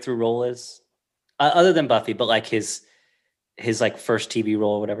his breakthrough role is? Other than Buffy, but like his like first TV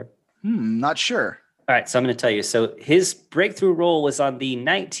role or whatever? Not sure. All right. So I'm going to tell you. So his breakthrough role was on the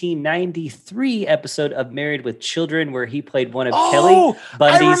 1993 episode of Married with Children, where he played one of Kelly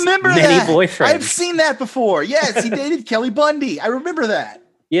Bundy's many boyfriends. I've seen that before. Yes, he dated Kelly Bundy. I remember that.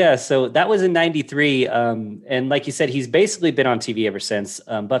 Yeah, so that was in 93. And like you said, he's basically been on TV ever since.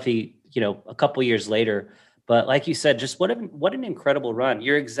 Buffy, a couple years later. But like you said, just what an incredible run.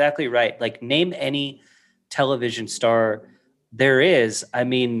 You're exactly right. Like, name any television star there is. I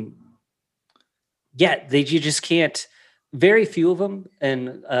mean, you just can't. Very few of them.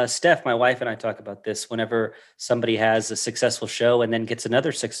 And Steph, my wife, and I talk about this whenever somebody has a successful show and then gets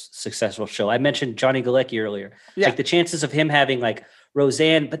another successful show. I mentioned Johnny Galecki earlier. Yeah. Like the chances of him having like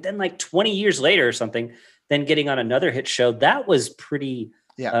Roseanne, but then like 20 years later or something, then getting on another hit show, that was pretty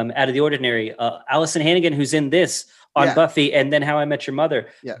out of the ordinary. Allison Hannigan, who's in this on Buffy, and then How I Met Your Mother.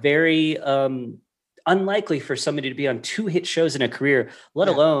 Yeah. Very unlikely for somebody to be on 2 hit shows in a career, let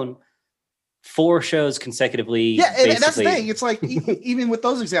alone 4 shows consecutively. Yeah, and that's the thing. It's like even with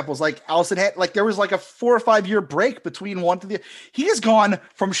those examples, like Allison had, like there was like a 4 or 5 year break between one to the. He has gone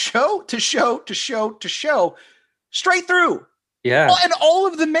from show to show to show to show, straight through. Yeah, and all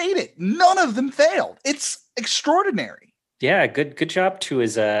of them made it. None of them failed. It's extraordinary. Yeah, good job to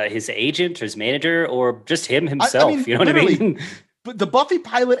his agent, or his manager, or just him himself. You know what I mean? But the Buffy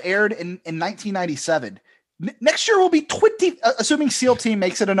pilot aired in 1997. Next year will be 20, assuming SEAL Team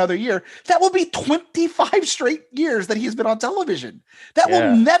makes it another year, that will be 25 straight years that he's been on television. That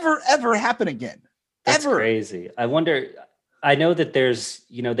will never, ever happen again. That's crazy. I wonder, I know that there's,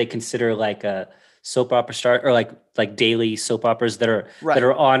 they consider like a soap opera star, or like daily soap operas that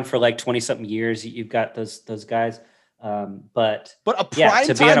are on for like 20 something years. You've got those guys. But a prime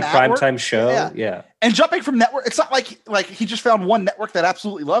to be on a primetime show. Yeah. And jumping from network, it's not like he just found one network that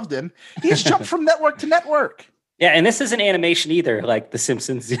absolutely loved him. He's jumped from network to network. Yeah. And this isn't animation either, like The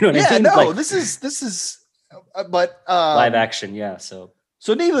Simpsons, you know what I mean? No, like, this is live action. Yeah. So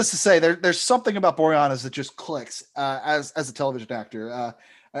needless to say, there's something about Boreanaz that just clicks, as a television actor.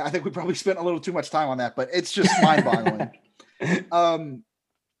 I think we probably spent a little too much time on that, but it's just mind boggling. And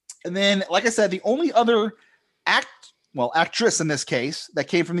then, like I said, the only other actress in this case that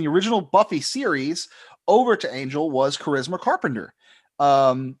came from the original Buffy series over to Angel was Charisma Carpenter.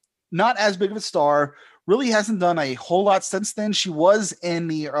 Not as big of a star, really hasn't done a whole lot since then. She was in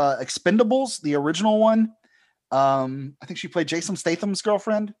the Expendables, the original one. I think she played Jason Statham's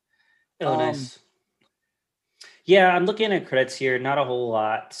girlfriend. Oh, nice. Yeah, I'm looking at credits here. Not a whole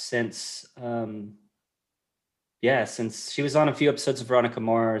lot since she was on a few episodes of Veronica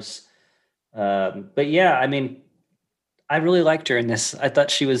Mars. But yeah, I mean, I really liked her in this. I thought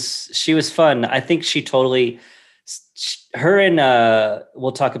she was fun. I think she totally, her and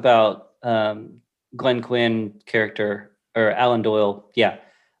we'll talk about Glenn Quinn character, or Alan Doyle. Yeah.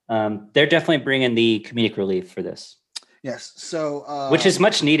 They're definitely bringing the comedic relief for this. Yes. So, which is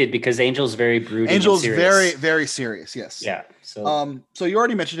much needed because Angel's very brooding. Angel's very, very serious. Yes. Yeah. So you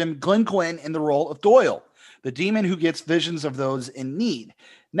already mentioned him, Glenn Quinn, in the role of Doyle, the demon who gets visions of those in need.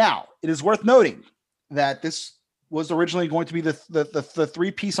 Now, it is worth noting that this was originally going to be the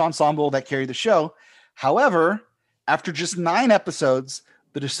 3-piece ensemble that carried the show. However, after just 9 episodes,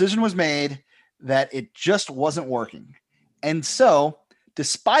 the decision was made that it just wasn't working. And so,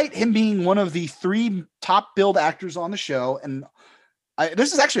 despite him being one of the 3 top billed actors on the show, and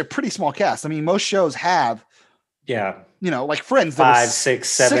this is actually a pretty small cast. I mean, most shows have, like Friends, 5, 6,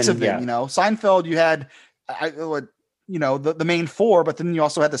 7, 6 of them. Seinfeld, you had the main four, but then you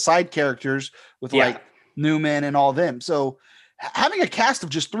also had the side characters with like Newman and all them. So having a cast of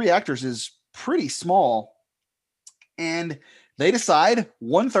just 3 actors is pretty small. And they decide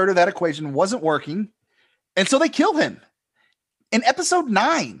 1/3 of that equation wasn't working. And so they kill him. In episode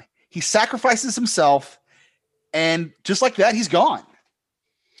 9, he sacrifices himself. And just like that, he's gone.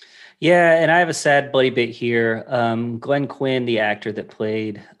 Yeah, and I have a sad bloody bit here. Glenn Quinn, the actor that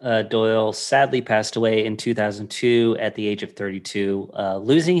played Doyle, sadly passed away in 2002 at the age of 32,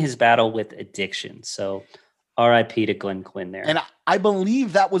 losing his battle with addiction. So R.I.P. to Glenn Quinn there. And I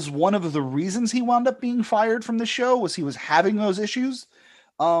believe that was one of the reasons he wound up being fired from the show, was he was having those issues.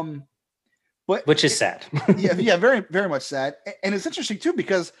 Which is sad. yeah, very, very much sad. And it's interesting too,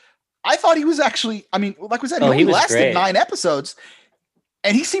 because I thought he was actually, like we said, he only lasted great. 9 episodes.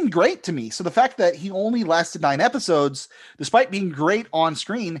 And he seemed great to me. So the fact that he only lasted 9 episodes, despite being great on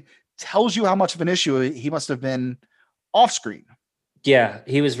screen, tells you how much of an issue he must have been off screen. Yeah,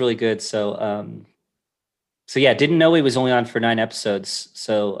 he was really good. So yeah, didn't know he was only on for 9 episodes.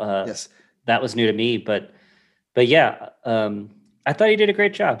 So yes, that was new to me. But yeah, I thought he did a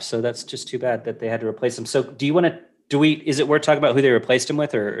great job. So that's just too bad that they had to replace him. So is it worth talking about who they replaced him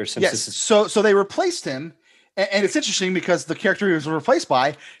with, or since yes? This is... So they replaced him. And it's interesting because the character he was replaced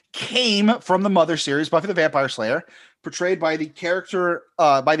by came from the Mother series, Buffy the Vampire Slayer, portrayed by the actor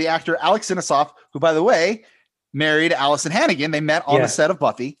Alex Innisoft, who, by the way, married Allison Hannigan. They met on the set of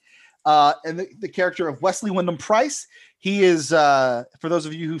Buffy. And the character of Wesley Wyndham Price, he is, for those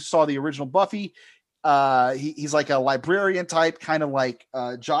of you who saw the original Buffy, he's like a librarian type, kind of like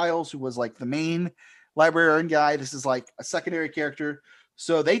Giles, who was like the main librarian guy. This is like a secondary character.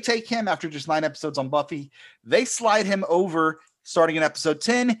 So they take him after just 9 episodes on Buffy. They slide him over starting in episode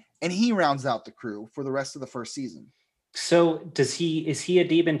 10, and he rounds out the crew for the rest of the first season. So is he a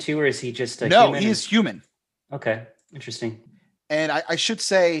demon too, or is he just a human? No, he is human. Okay, interesting. And I should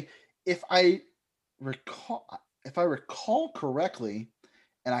say, if I recall correctly,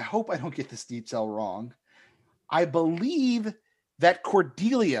 and I hope I don't get this detail wrong, I believe that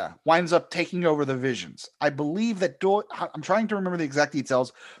Cordelia winds up taking over the visions. I believe that Doyle, I'm trying to remember the exact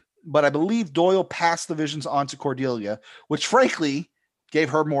details, but I believe Doyle passed the visions on to Cordelia, which frankly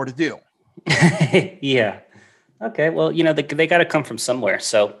gave her more to do. Yeah. Okay. Well, they got to come from somewhere.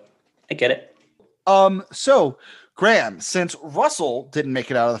 So I get it. So Graham, since Russell didn't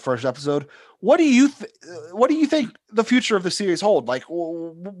make it out of the first episode, what do you think the future of the series hold? Like,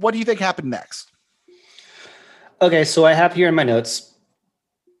 what do you think happened next? Okay, so I have here in my notes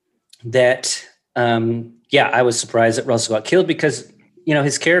that, I was surprised that Russell got killed because,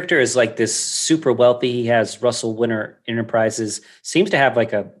 his character is like this super wealthy. He has Russell Winter Enterprises, seems to have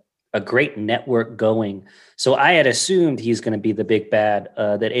like a great network going. So I had assumed he's going to be the big bad,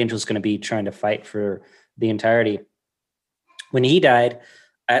 that Angel's going to be trying to fight for the entirety. When he died,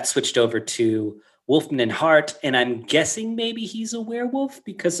 that switched over to Wolfman and Hart, and I'm guessing maybe he's a werewolf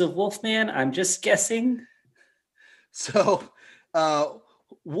because of Wolfman. I'm just guessing. So, or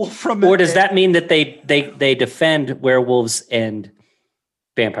does that mean that they defend werewolves and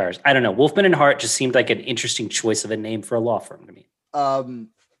vampires? I don't know. Wolfman and Hart just seemed like an interesting choice of a name for a law firm to me.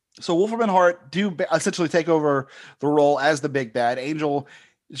 So Wolfram and Hart do essentially take over the role as the big bad. Angel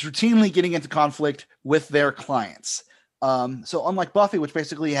is routinely getting into conflict with their clients. So unlike Buffy, which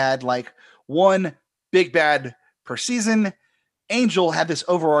basically had like one big bad per season, Angel had this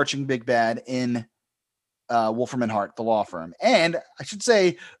overarching big bad in Wolfram and Hart, the law firm. And I should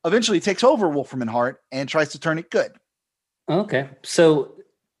say, eventually takes over Wolfram and Hart and tries to turn it good. Okay. So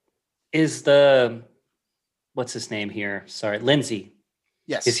is what's his name here? Sorry, Lindsay.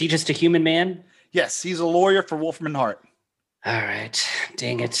 Yes. Is he just a human man? Yes, he's a lawyer for Wolfram and Hart. All right.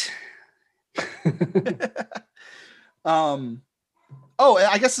 Dang it. I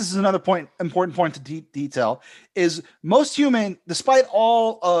guess this is another important point to detail, is most human, despite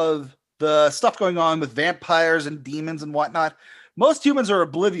all of the stuff going on with vampires and demons and whatnot, most humans are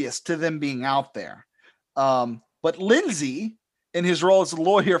oblivious to them being out there. But Lindsay, in his role as a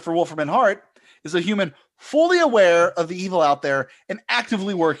lawyer for Wolfram and Hart, is a human fully aware of the evil out there and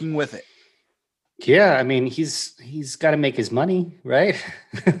actively working with it. Yeah, I mean, he's got to make his money, right?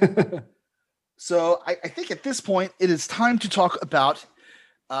 So I think at this point, it is time to talk about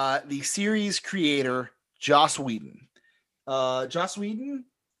the series creator, Joss Whedon. Joss Whedon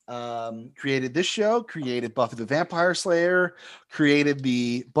created this show, created Buffy the Vampire Slayer, created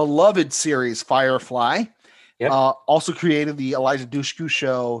the beloved series Firefly, also created the Eliza Dushku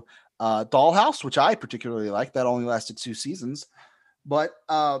show Dollhouse, which I particularly like. That only lasted 2 seasons. But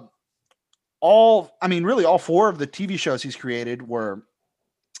all 4 of the TV shows he's created were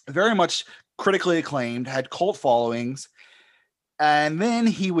very much critically acclaimed, had cult followings. And then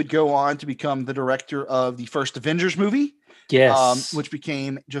he would go on to become the director of the first Avengers movie. Yes. Which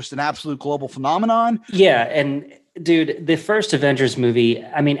became just an absolute global phenomenon. Yeah, and dude, the first Avengers movie,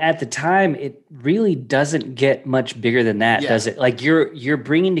 I mean, at the time, it really doesn't get much bigger than that, does it? Like you're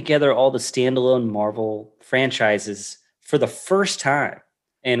bringing together all the standalone Marvel franchises for the first time,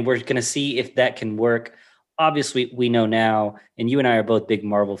 and we're going to see if that can work. Obviously, we know now, and you and I are both big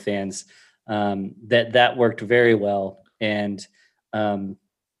Marvel fans, that worked very well, and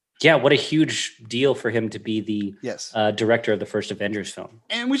yeah, what a huge deal for him to be the director of the first Avengers film.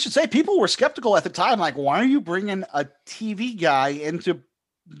 And we should say people were skeptical at the time. Like, why are you bringing a TV guy in to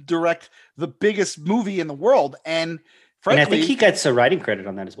direct the biggest movie in the world? And frankly, I think he gets a writing credit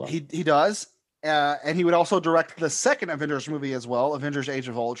on that as well. He does. And he would also direct the second Avengers movie as well, Avengers Age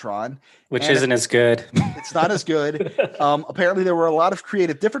of Ultron. Which isn't as good. It's not as good. Apparently, there were a lot of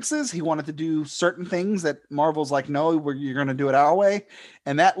creative differences. He wanted to do certain things that Marvel's like, no, you're going to do it our way.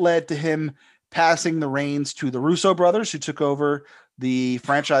 And that led to him passing the reins to the Russo brothers, who took over the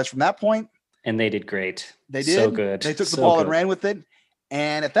franchise from that point. And they did great. They did. So good. They took the ball and ran with it.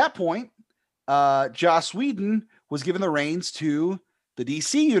 And at that point, Joss Whedon was given the reins to the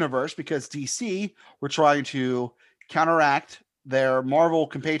DC universe, because DC were trying to counteract their Marvel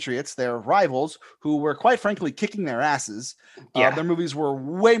compatriots, their rivals, who were quite frankly kicking their asses. Their movies were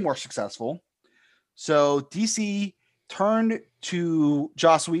way more successful. So DC turned to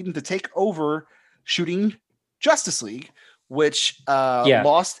Joss Whedon to take over shooting Justice League, which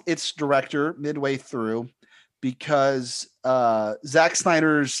lost its director midway through because Zack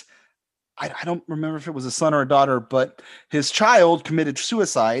Snyder's, I don't remember if it was a son or a daughter, but his child committed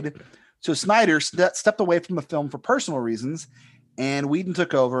suicide. So Snyder stepped away from the film for personal reasons, and Whedon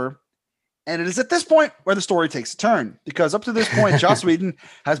took over. And it is at this point where the story takes a turn, because up to this point, Joss Whedon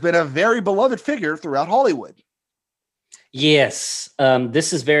has been a very beloved figure throughout Hollywood. Yes.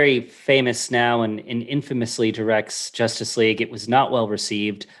 This is very famous now, and infamously directs Justice League. It was not well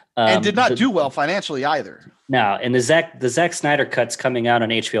received. And did not do well financially either. No, and the Zack Snyder cut's coming out on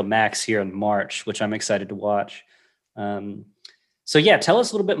HBO Max here in March, which I'm excited to watch. So yeah, tell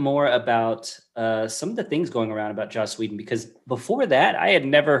us a little bit more about some of the things going around about Joss Whedon, because before that, I had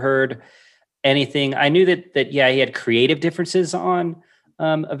never heard anything. I knew that he had creative differences on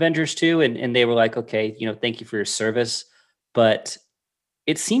Avengers 2, and they were like, okay, thank you for your service. But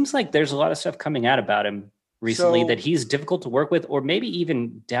it seems like there's a lot of stuff coming out about him recently that he's difficult to work with, or maybe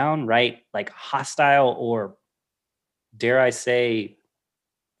even downright like hostile, or dare I say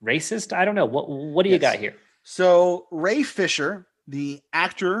racist? I don't know. What do you got here? So Ray Fisher, the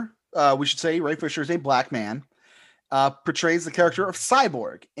actor, we should say Ray Fisher is a black man, portrays the character of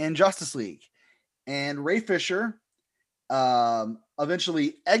Cyborg in Justice League. And Ray Fisher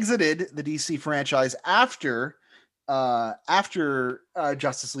eventually exited the DC franchise after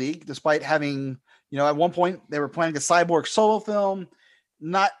Justice League, despite having, at one point they were planning a Cyborg solo film.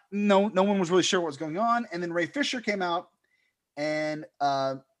 No one was really sure what was going on. And then Ray Fisher came out and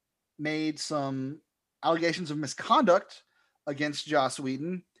made some allegations of misconduct against Joss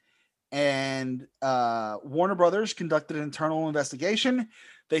Whedon, and Warner Brothers conducted an internal investigation.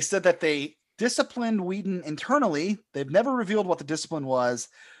 They said that they disciplined Whedon internally. They've never revealed what the discipline was,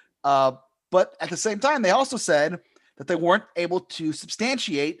 but at the same time, they also said that they weren't able to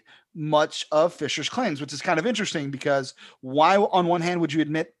substantiate much of Fisher's claims, which is kind of interesting, because why on one hand would you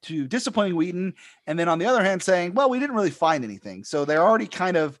admit to disciplining Whedon, and then on the other hand saying, well, we didn't really find anything? So they're already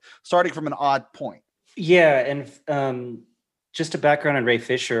kind of starting from an odd point. Yeah, and just a background on Ray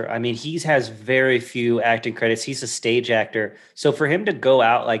Fisher, I mean, he has very few acting credits. He's a stage actor. So for him to go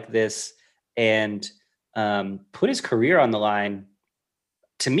out like this and put his career on the line,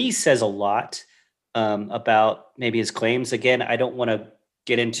 to me, says a lot about maybe his claims. Again, I don't want to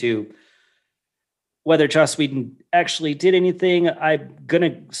get into whether Joss Whedon actually did anything. I'm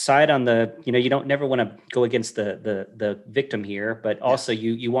gonna side on the, you don't never want to go against the victim here, but also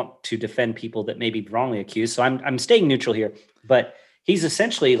you want to defend people that may be wrongly accused. So I'm staying neutral here, but he's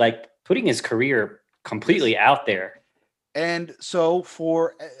essentially like putting his career completely out there. And so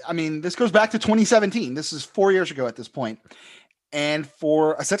this goes back to 2017. This is 4 years ago at this point. And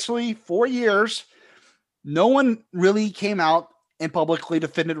for essentially 4 years, no one really came out and publicly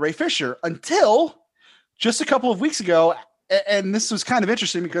defended Ray Fisher until just a couple of weeks ago. And this was kind of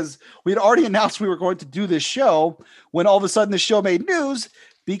interesting because we had already announced we were going to do this show, when all of a sudden the show made news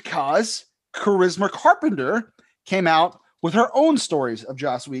because Charisma Carpenter came out with her own stories of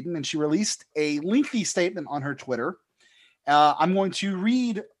Joss Whedon, and she released a lengthy statement on her Twitter. I'm going to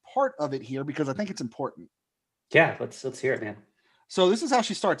read part of it here because I think it's important. Yeah, let's hear it, man. So this is how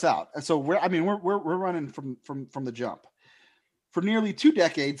she starts out. So we're running from the jump. For nearly 2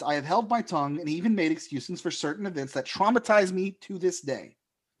 decades, I have held my tongue and even made excuses for certain events that traumatize me to this day.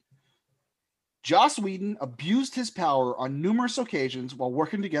 Joss Whedon abused his power on numerous occasions while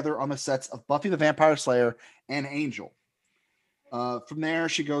working together on the sets of Buffy the Vampire Slayer and Angel. From there,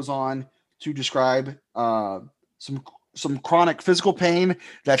 she goes on to describe some chronic physical pain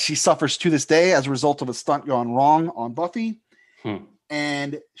that she suffers to this day as a result of a stunt gone wrong on Buffy.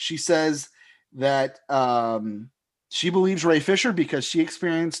 And she says that she believes Ray Fisher because she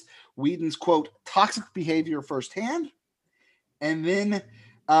experienced Whedon's, quote, toxic behavior firsthand. And then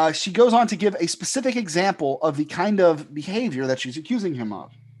she goes on to give a specific example of the kind of behavior that she's accusing him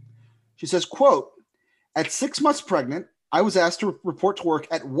of. She says, quote, at 6 months pregnant, I was asked to report to work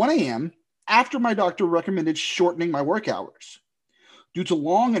at 1 a.m. after my doctor recommended shortening my work hours. Due to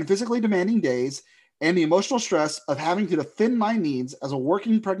long and physically demanding days and the emotional stress of having to defend my needs as a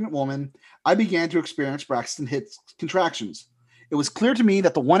working pregnant woman, I began to experience Braxton Hicks contractions. It was clear to me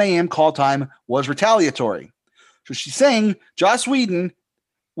that the 1 a.m. call time was retaliatory. So she's saying Joss Whedon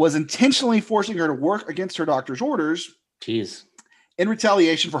was intentionally forcing her to work against her doctor's orders in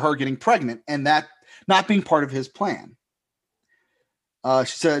retaliation for her getting pregnant and that not being part of his plan.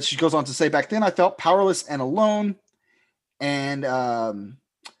 She goes on to say, back then I felt powerless and alone. And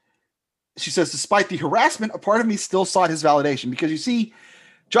she says, despite the harassment, a part of me still sought his validation because you see,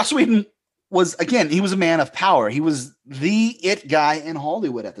 Joss Whedon was, again, he was a man of power. He was the it guy in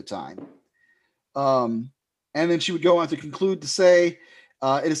Hollywood at the time. And then she would go on to conclude to say,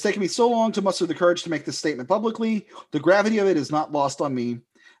 it has taken me so long to muster the courage to make this statement publicly. The gravity of it is not lost on me.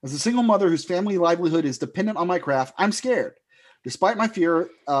 As a single mother whose family livelihood is dependent on my craft, I'm scared. Despite my fear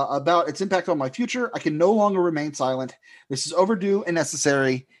about its impact on my future, I can no longer remain silent. This is overdue and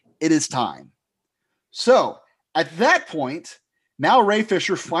necessary. It is time. So at that point, now Ray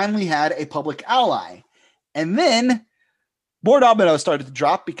Fisher finally had a public ally. And then more dominoes started to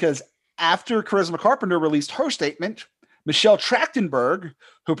drop because after Charisma Carpenter released her statement, Michelle Trachtenberg,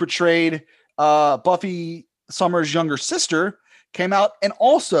 who portrayed Buffy Summers' younger sister, came out and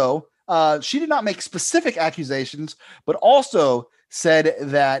also she did not make specific accusations, but also said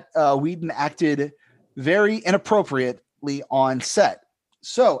that Whedon acted very inappropriately on set.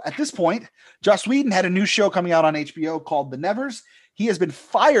 So at this point, Joss Whedon had a new show coming out on HBO called The Nevers. He has been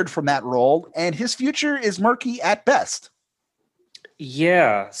fired from that role, and his future is murky at best.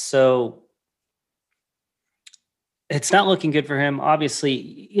 Yeah, so it's not looking good for him. Obviously,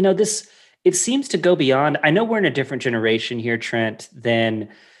 you know, it seems to go beyond. I know we're in a different generation here, Trent, than,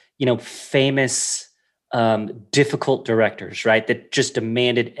 you know, famous, difficult directors, right? That just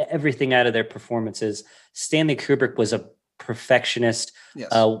demanded everything out of their performances. Stanley Kubrick was a perfectionist, yes.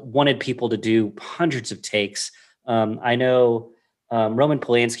 Wanted people to do hundreds of takes. I know Roman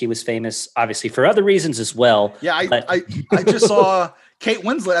Polanski was famous, obviously, for other reasons as well. Yeah, I just saw Kate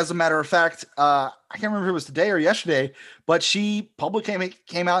Winslet, as a matter of fact. I can't remember if it was today or yesterday, but she publicly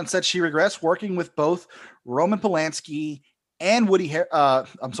came out and said she regrets working with both Roman Polanski and Woody Allen.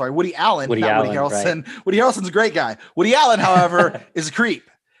 Woody Harrelson. Right. Woody Harrelson's a great guy. Woody Allen, however, is a creep.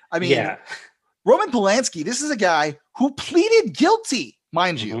 I mean, yeah. Roman Polanski, this is a guy who pleaded guilty,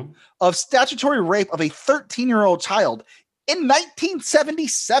 mind you, of statutory rape of a 13-year-old child in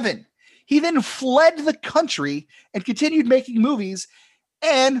 1977. He then fled the country and continued making movies.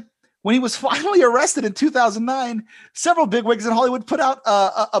 And when he was finally arrested in 2009, several bigwigs in Hollywood put out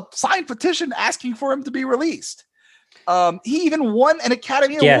a signed petition asking for him to be released. He even won an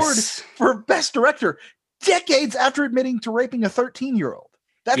Academy Award for Best Director decades after admitting to raping a 13-year-old.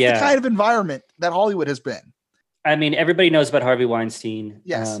 That's the kind of environment that Hollywood has been. I mean, everybody knows about Harvey Weinstein.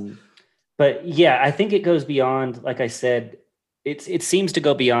 Yes. But yeah, I think it goes beyond, like I said, it seems to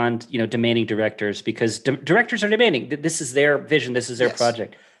go beyond, you know, demanding directors, because directors are demanding. This is their vision. This is their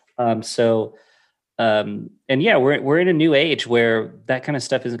project. And yeah, we're in a new age where that kind of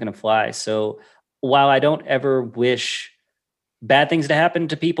stuff isn't going to fly. So while I don't ever wish bad things to happen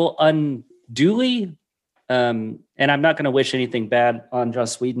to people unduly, and I'm not going to wish anything bad on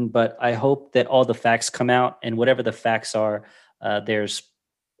Joss Whedon, but I hope that all the facts come out, and whatever the facts are, there's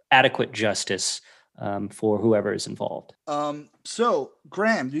adequate justice for whoever is involved. So,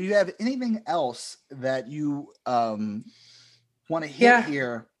 Graham, do you have anything else that you want to hit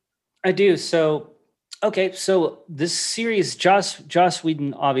here? I do. So, okay. So this series, Joss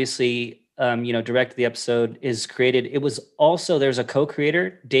Whedon, obviously, directed the episode, is created. It was also, there's a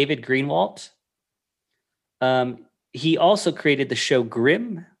co-creator, David Greenwalt. He also created the show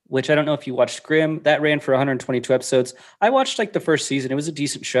Grimm, which I don't know if you watched Grimm. That ran for 122 episodes. I watched like the first season. It was a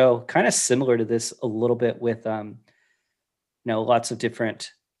decent show, kind of similar to this a little bit with lots of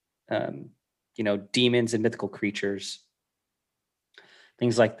different, demons and mythical creatures,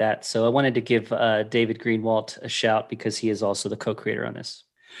 things like that. So I wanted to give David Greenwalt a shout because he is also the co-creator on this.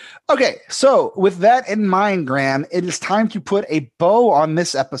 Okay, so with that in mind, Graham, it is time to put a bow on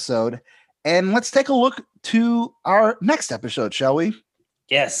this episode, and let's take a look to our next episode, shall we?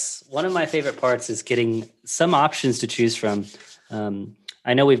 Yes, one of my favorite parts is getting some options to choose from.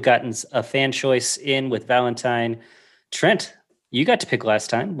 I know we've gotten a fan choice in with Valentine. Trent, you got to pick last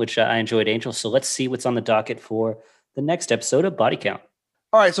time, which I enjoyed, Angel. So let's see what's on the docket for the next episode of Body Count.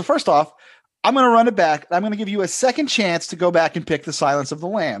 All right, so first off, I'm going to run it back. I'm going to give you a second chance to go back and pick The Silence of the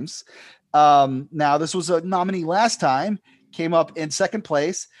Lambs. Now, this was a nominee last time, came up in second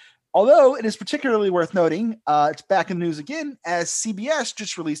place. Although it is particularly worth noting, it's back in the news again as CBS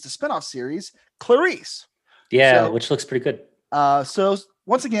just released a spinoff series, Clarice. Yeah, which looks pretty good. So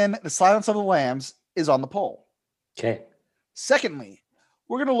once again, The Silence of the Lambs is on the poll. Okay. Secondly,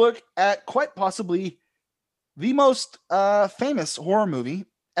 we're going to look at quite possibly the most famous horror movie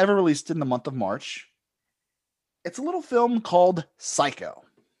ever released in the month of March. It's a little film called Psycho.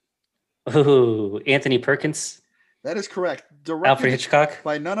 Ooh, Anthony Perkins. That is correct. Directed Alfred Hitchcock.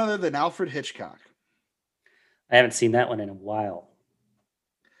 By none other than Alfred Hitchcock. I haven't seen that one in a while.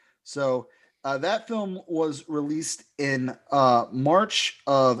 So that film was released in March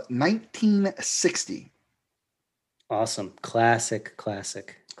of 1960. Awesome. Classic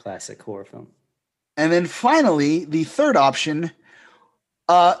horror film. And then finally, the third option,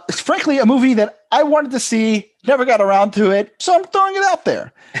 it's frankly a movie that I wanted to see, never got around to it, so I'm throwing it out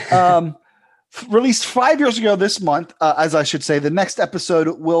there. Released 5 years ago this month, as I should say. The next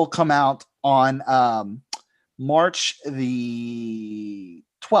episode will come out on March the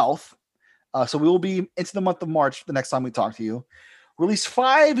 12th. So we will be into the month of March the next time we talk to you. Released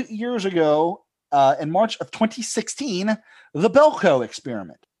 5 years ago in March of 2016, The Belko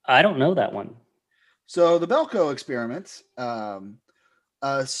Experiment. I don't know that one. So The Belko Experiment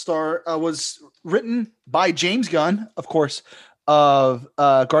was written by James Gunn, of course, of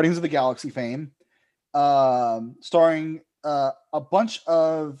Guardians of the Galaxy fame, starring a bunch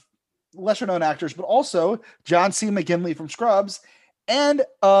of lesser-known actors, but also John C. McGinley from Scrubs and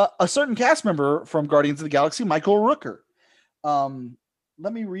a certain cast member from Guardians of the Galaxy, Michael Rooker.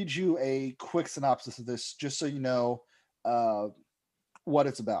 Let me read you a quick synopsis of this, just so you know what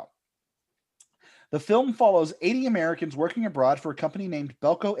it's about. The film follows 80 Americans working abroad for a company named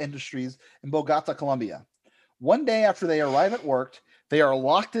Belko Industries in Bogota, Colombia. One day after they arrive at work, they are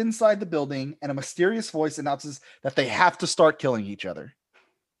locked inside the building and a mysterious voice announces that they have to start killing each other.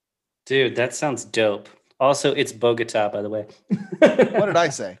 Dude, that sounds dope. Also, it's Bogota, by the way. What did I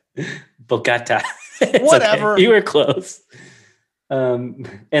say? Bogota. Whatever. Okay. You were close. And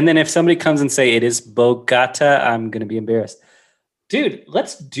then if somebody comes and say it is Bogota, I'm going to be embarrassed. Dude,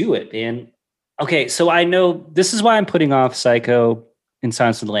 let's do it, man. Okay, so I know this is why I'm putting off Psycho and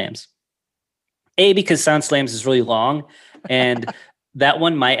Silence of the Lambs. A, because Silence of the Lambs is really long, and that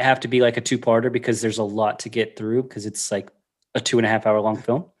one might have to be like a two-parter because there's a lot to get through because it's like a 2.5 hour long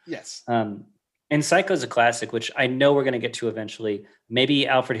film. Yes. And Psycho is a classic, which I know we're going to get to eventually. Maybe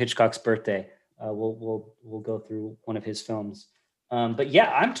Alfred Hitchcock's birthday. We'll go through one of his films. But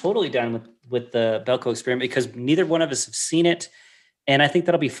yeah, I'm totally down with the Belko Experiment because neither one of us have seen it. And I think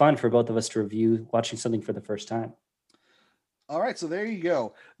that'll be fun for both of us to review watching something for the first time. All right, so there you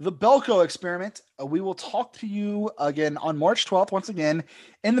go. The Belko Experiment. We will talk to you again on March 12th once again.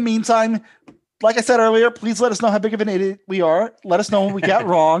 In the meantime, like I said earlier, please let us know how big of an idiot we are. Let us know what we got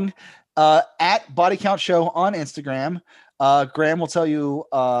wrong at Body Count Show on Instagram. Graham will tell you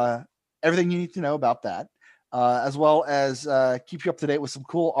everything you need to know about that, as well as keep you up to date with some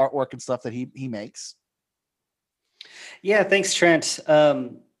cool artwork and stuff that he makes. Yeah, thanks, Trent.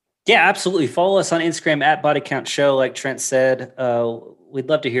 Yeah, absolutely. Follow us on Instagram at Body Count Show, like Trent said. We'd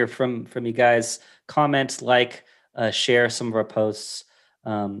love to hear from you guys. Comment, share some of our posts.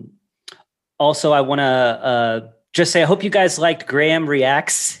 Also, I want to just say I hope you guys liked Graham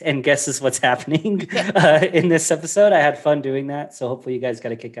Reacts and Guesses What's Happening in this episode. I had fun doing that, so hopefully you guys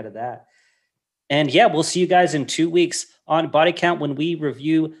got a kick out of that. And yeah, we'll see you guys in 2 weeks on Body Count when we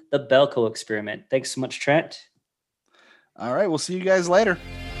review the Belko Experiment. Thanks so much, Trent. All right, we'll see you guys later.